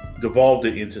devolved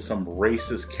it into some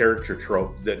racist character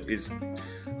trope that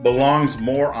belongs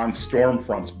more on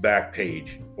Stormfront's back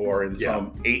page or in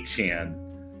some 8chan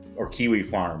or Kiwi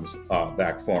Farms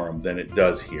back forum than it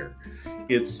does here.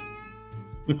 It's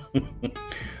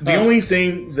the only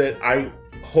thing that I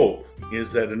hope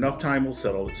is that enough time will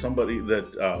settle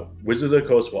that Wizards of the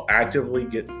Coast will actively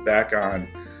get back on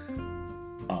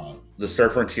the Star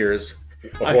Frontiers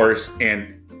horse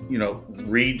and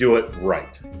redo it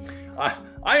right.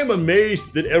 I am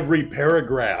amazed that every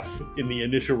paragraph in the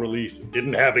initial release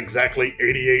didn't have exactly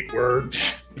 88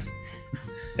 words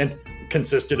and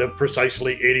consisted of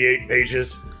precisely 88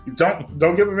 pages.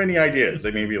 Don't give them any ideas.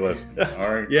 They may be listening.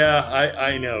 All right. Yeah,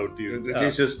 I know, dude.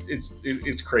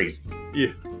 It's crazy.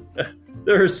 Yeah.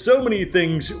 There are so many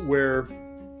things where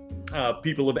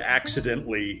people have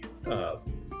accidentally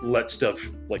let stuff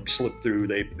slip through.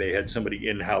 They had somebody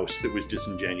in-house that was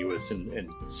disingenuous and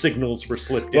signals were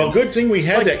slipped in. Well, good thing we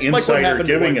had that insider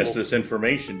giving us this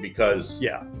information because...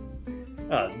 Yeah.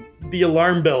 The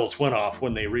alarm bells went off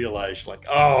when they realized,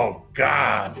 oh,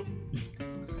 God.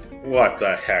 What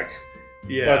the heck?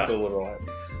 Yeah. What the little heck?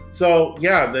 So,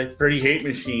 yeah, the Pretty Hate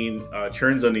Machine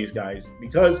turns on these guys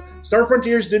because Star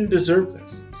Frontiers didn't deserve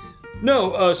this.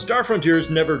 No, Star Frontiers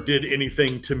never did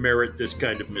anything to merit this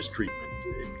kind of mistreatment.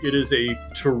 It is a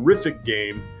terrific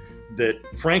game that,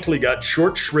 frankly, got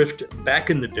short shrift back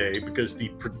in the day because the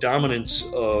predominance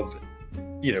of,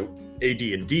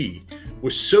 AD&D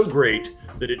was so great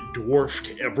that it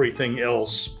dwarfed everything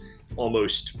else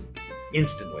almost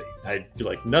instantly.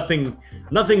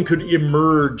 Nothing could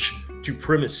emerge to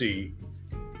primacy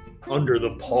under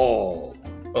the pall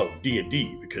of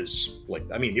D&D because,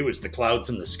 it was the clouds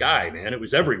in the sky, man. It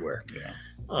was everywhere.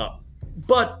 Yeah.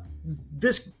 But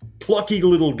this plucky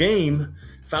little game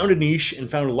found a niche and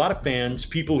found a lot of fans,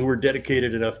 people who were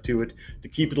dedicated enough to it to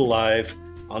keep it alive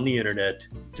on the internet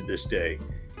to this day.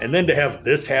 And then to have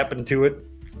this happen to it,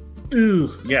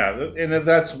 ugh. Yeah, and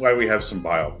that's why we have some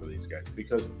bile for these guys,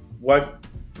 because what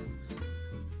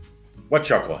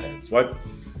chuckleheads? What?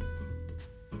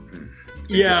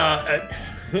 Yeah.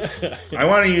 I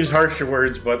want to use harsher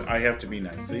words, but I have to be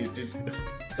nice.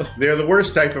 They're the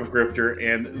worst type of grifter,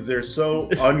 and they're so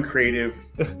uncreative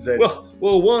that...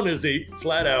 Well, one is a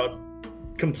flat-out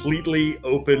completely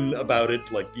open about it.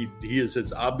 Like he is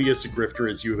as obvious a grifter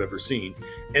as you have ever seen.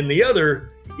 And the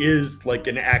other is like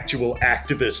an actual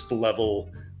activist level.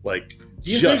 Like,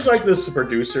 do you think like this is a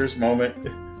producer's moment?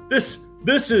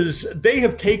 This is, they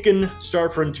have taken Star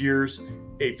Frontiers,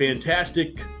 a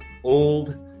fantastic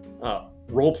old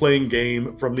role-playing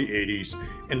game from the 80s,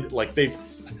 and like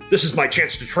this is my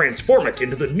chance to transform it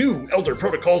into the new Elder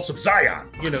Protocols of Zion.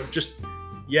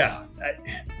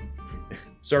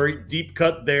 Sorry, deep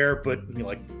cut there, but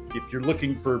like if you're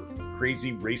looking for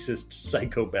crazy racist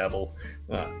psychobabble,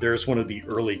 there's one of the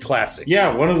early classics.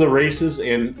 Yeah, one of the races,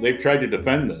 and they've tried to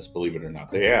defend this, believe it or not.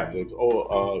 They have. The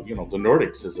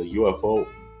Nordics is a UFO,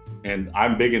 and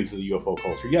I'm big into the UFO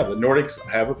culture. Yeah, the Nordics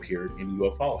have appeared in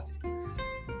ufology.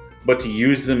 But to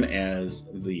use them as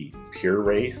the pure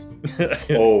race,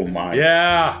 oh my!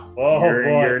 Yeah, boy.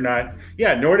 You're not.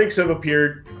 Yeah, Nordics have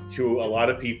appeared to a lot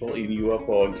of people in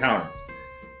UFO encounters,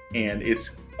 and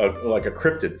it's like a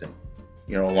cryptid thing,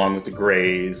 along with the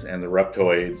Greys and the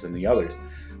Reptoids and the others.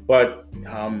 But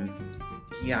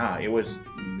it was.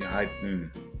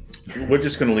 We're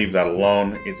just going to leave that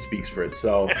alone. It speaks for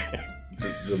itself.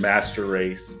 The master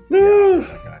race.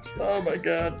 Oh my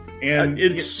god! And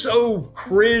it's so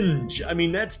cringe. I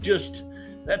mean, that's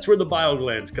where the bile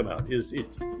glands come out.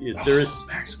 It's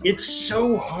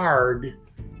so hard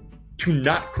to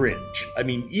not cringe. I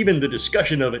mean, even the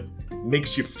discussion of it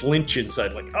makes you flinch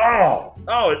inside. Like,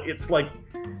 it's like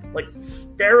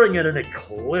staring at an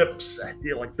eclipse. I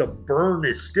feel like the burn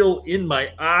is still in my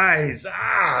eyes.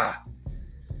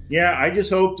 Yeah, I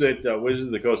just hope that Wizards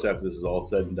of the Coast, after this is all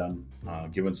said and done,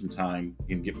 given some time,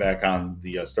 can get back on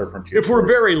the Star Frontier. If we're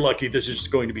very lucky, this is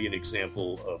going to be an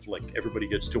example of like everybody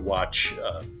gets to watch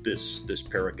this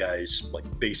pair of guys like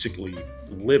basically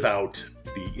live out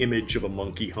the image of a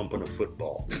monkey humping a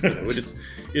football.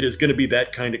 It is going to be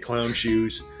that kind of clown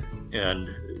shoes, and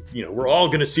we're all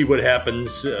going to see what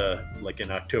happens like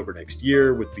in October next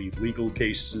year with the legal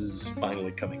cases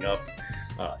finally coming up,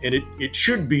 and it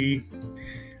should be.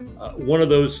 One of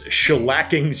those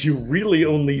shellackings you really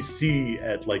only see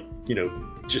at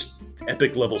just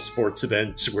epic level sports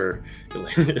events where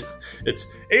it's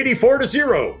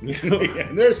 84-0.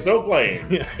 And they're still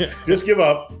playing. Just give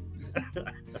up.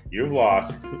 You've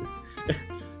lost.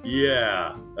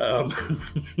 Yeah.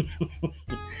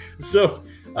 So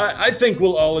I think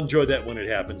we'll all enjoy that when it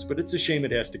happens, but it's a shame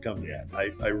it has to come to that.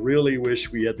 I really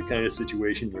wish we had the kind of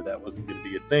situation where that wasn't going to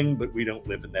be a thing, but we don't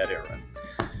live in that era.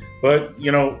 But,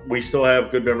 we still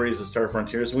have good memories of Star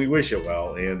Frontiers, and we wish it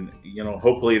well. And,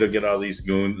 hopefully it'll get out of these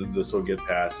goons, and this will get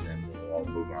past, and we'll all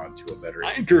move on to a better...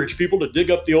 I encourage people to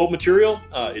dig up the old material.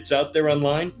 It's out there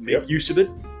online. Make use of it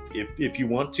if you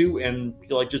want to, and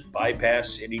just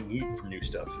bypass any need for new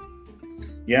stuff.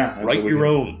 Yeah. Write your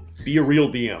own. Be a real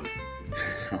DM.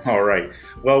 All right.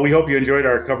 Well, we hope you enjoyed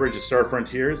our coverage of Star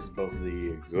Frontiers, both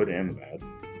the good and the bad.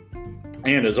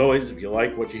 And as always, if you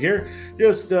like what you hear,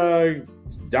 just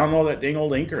download that dang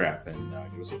old Anchor app and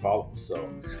give us a follow. So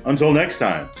until next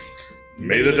time,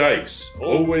 may the dice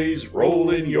always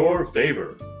roll in your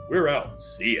favor. We're out.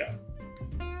 See ya.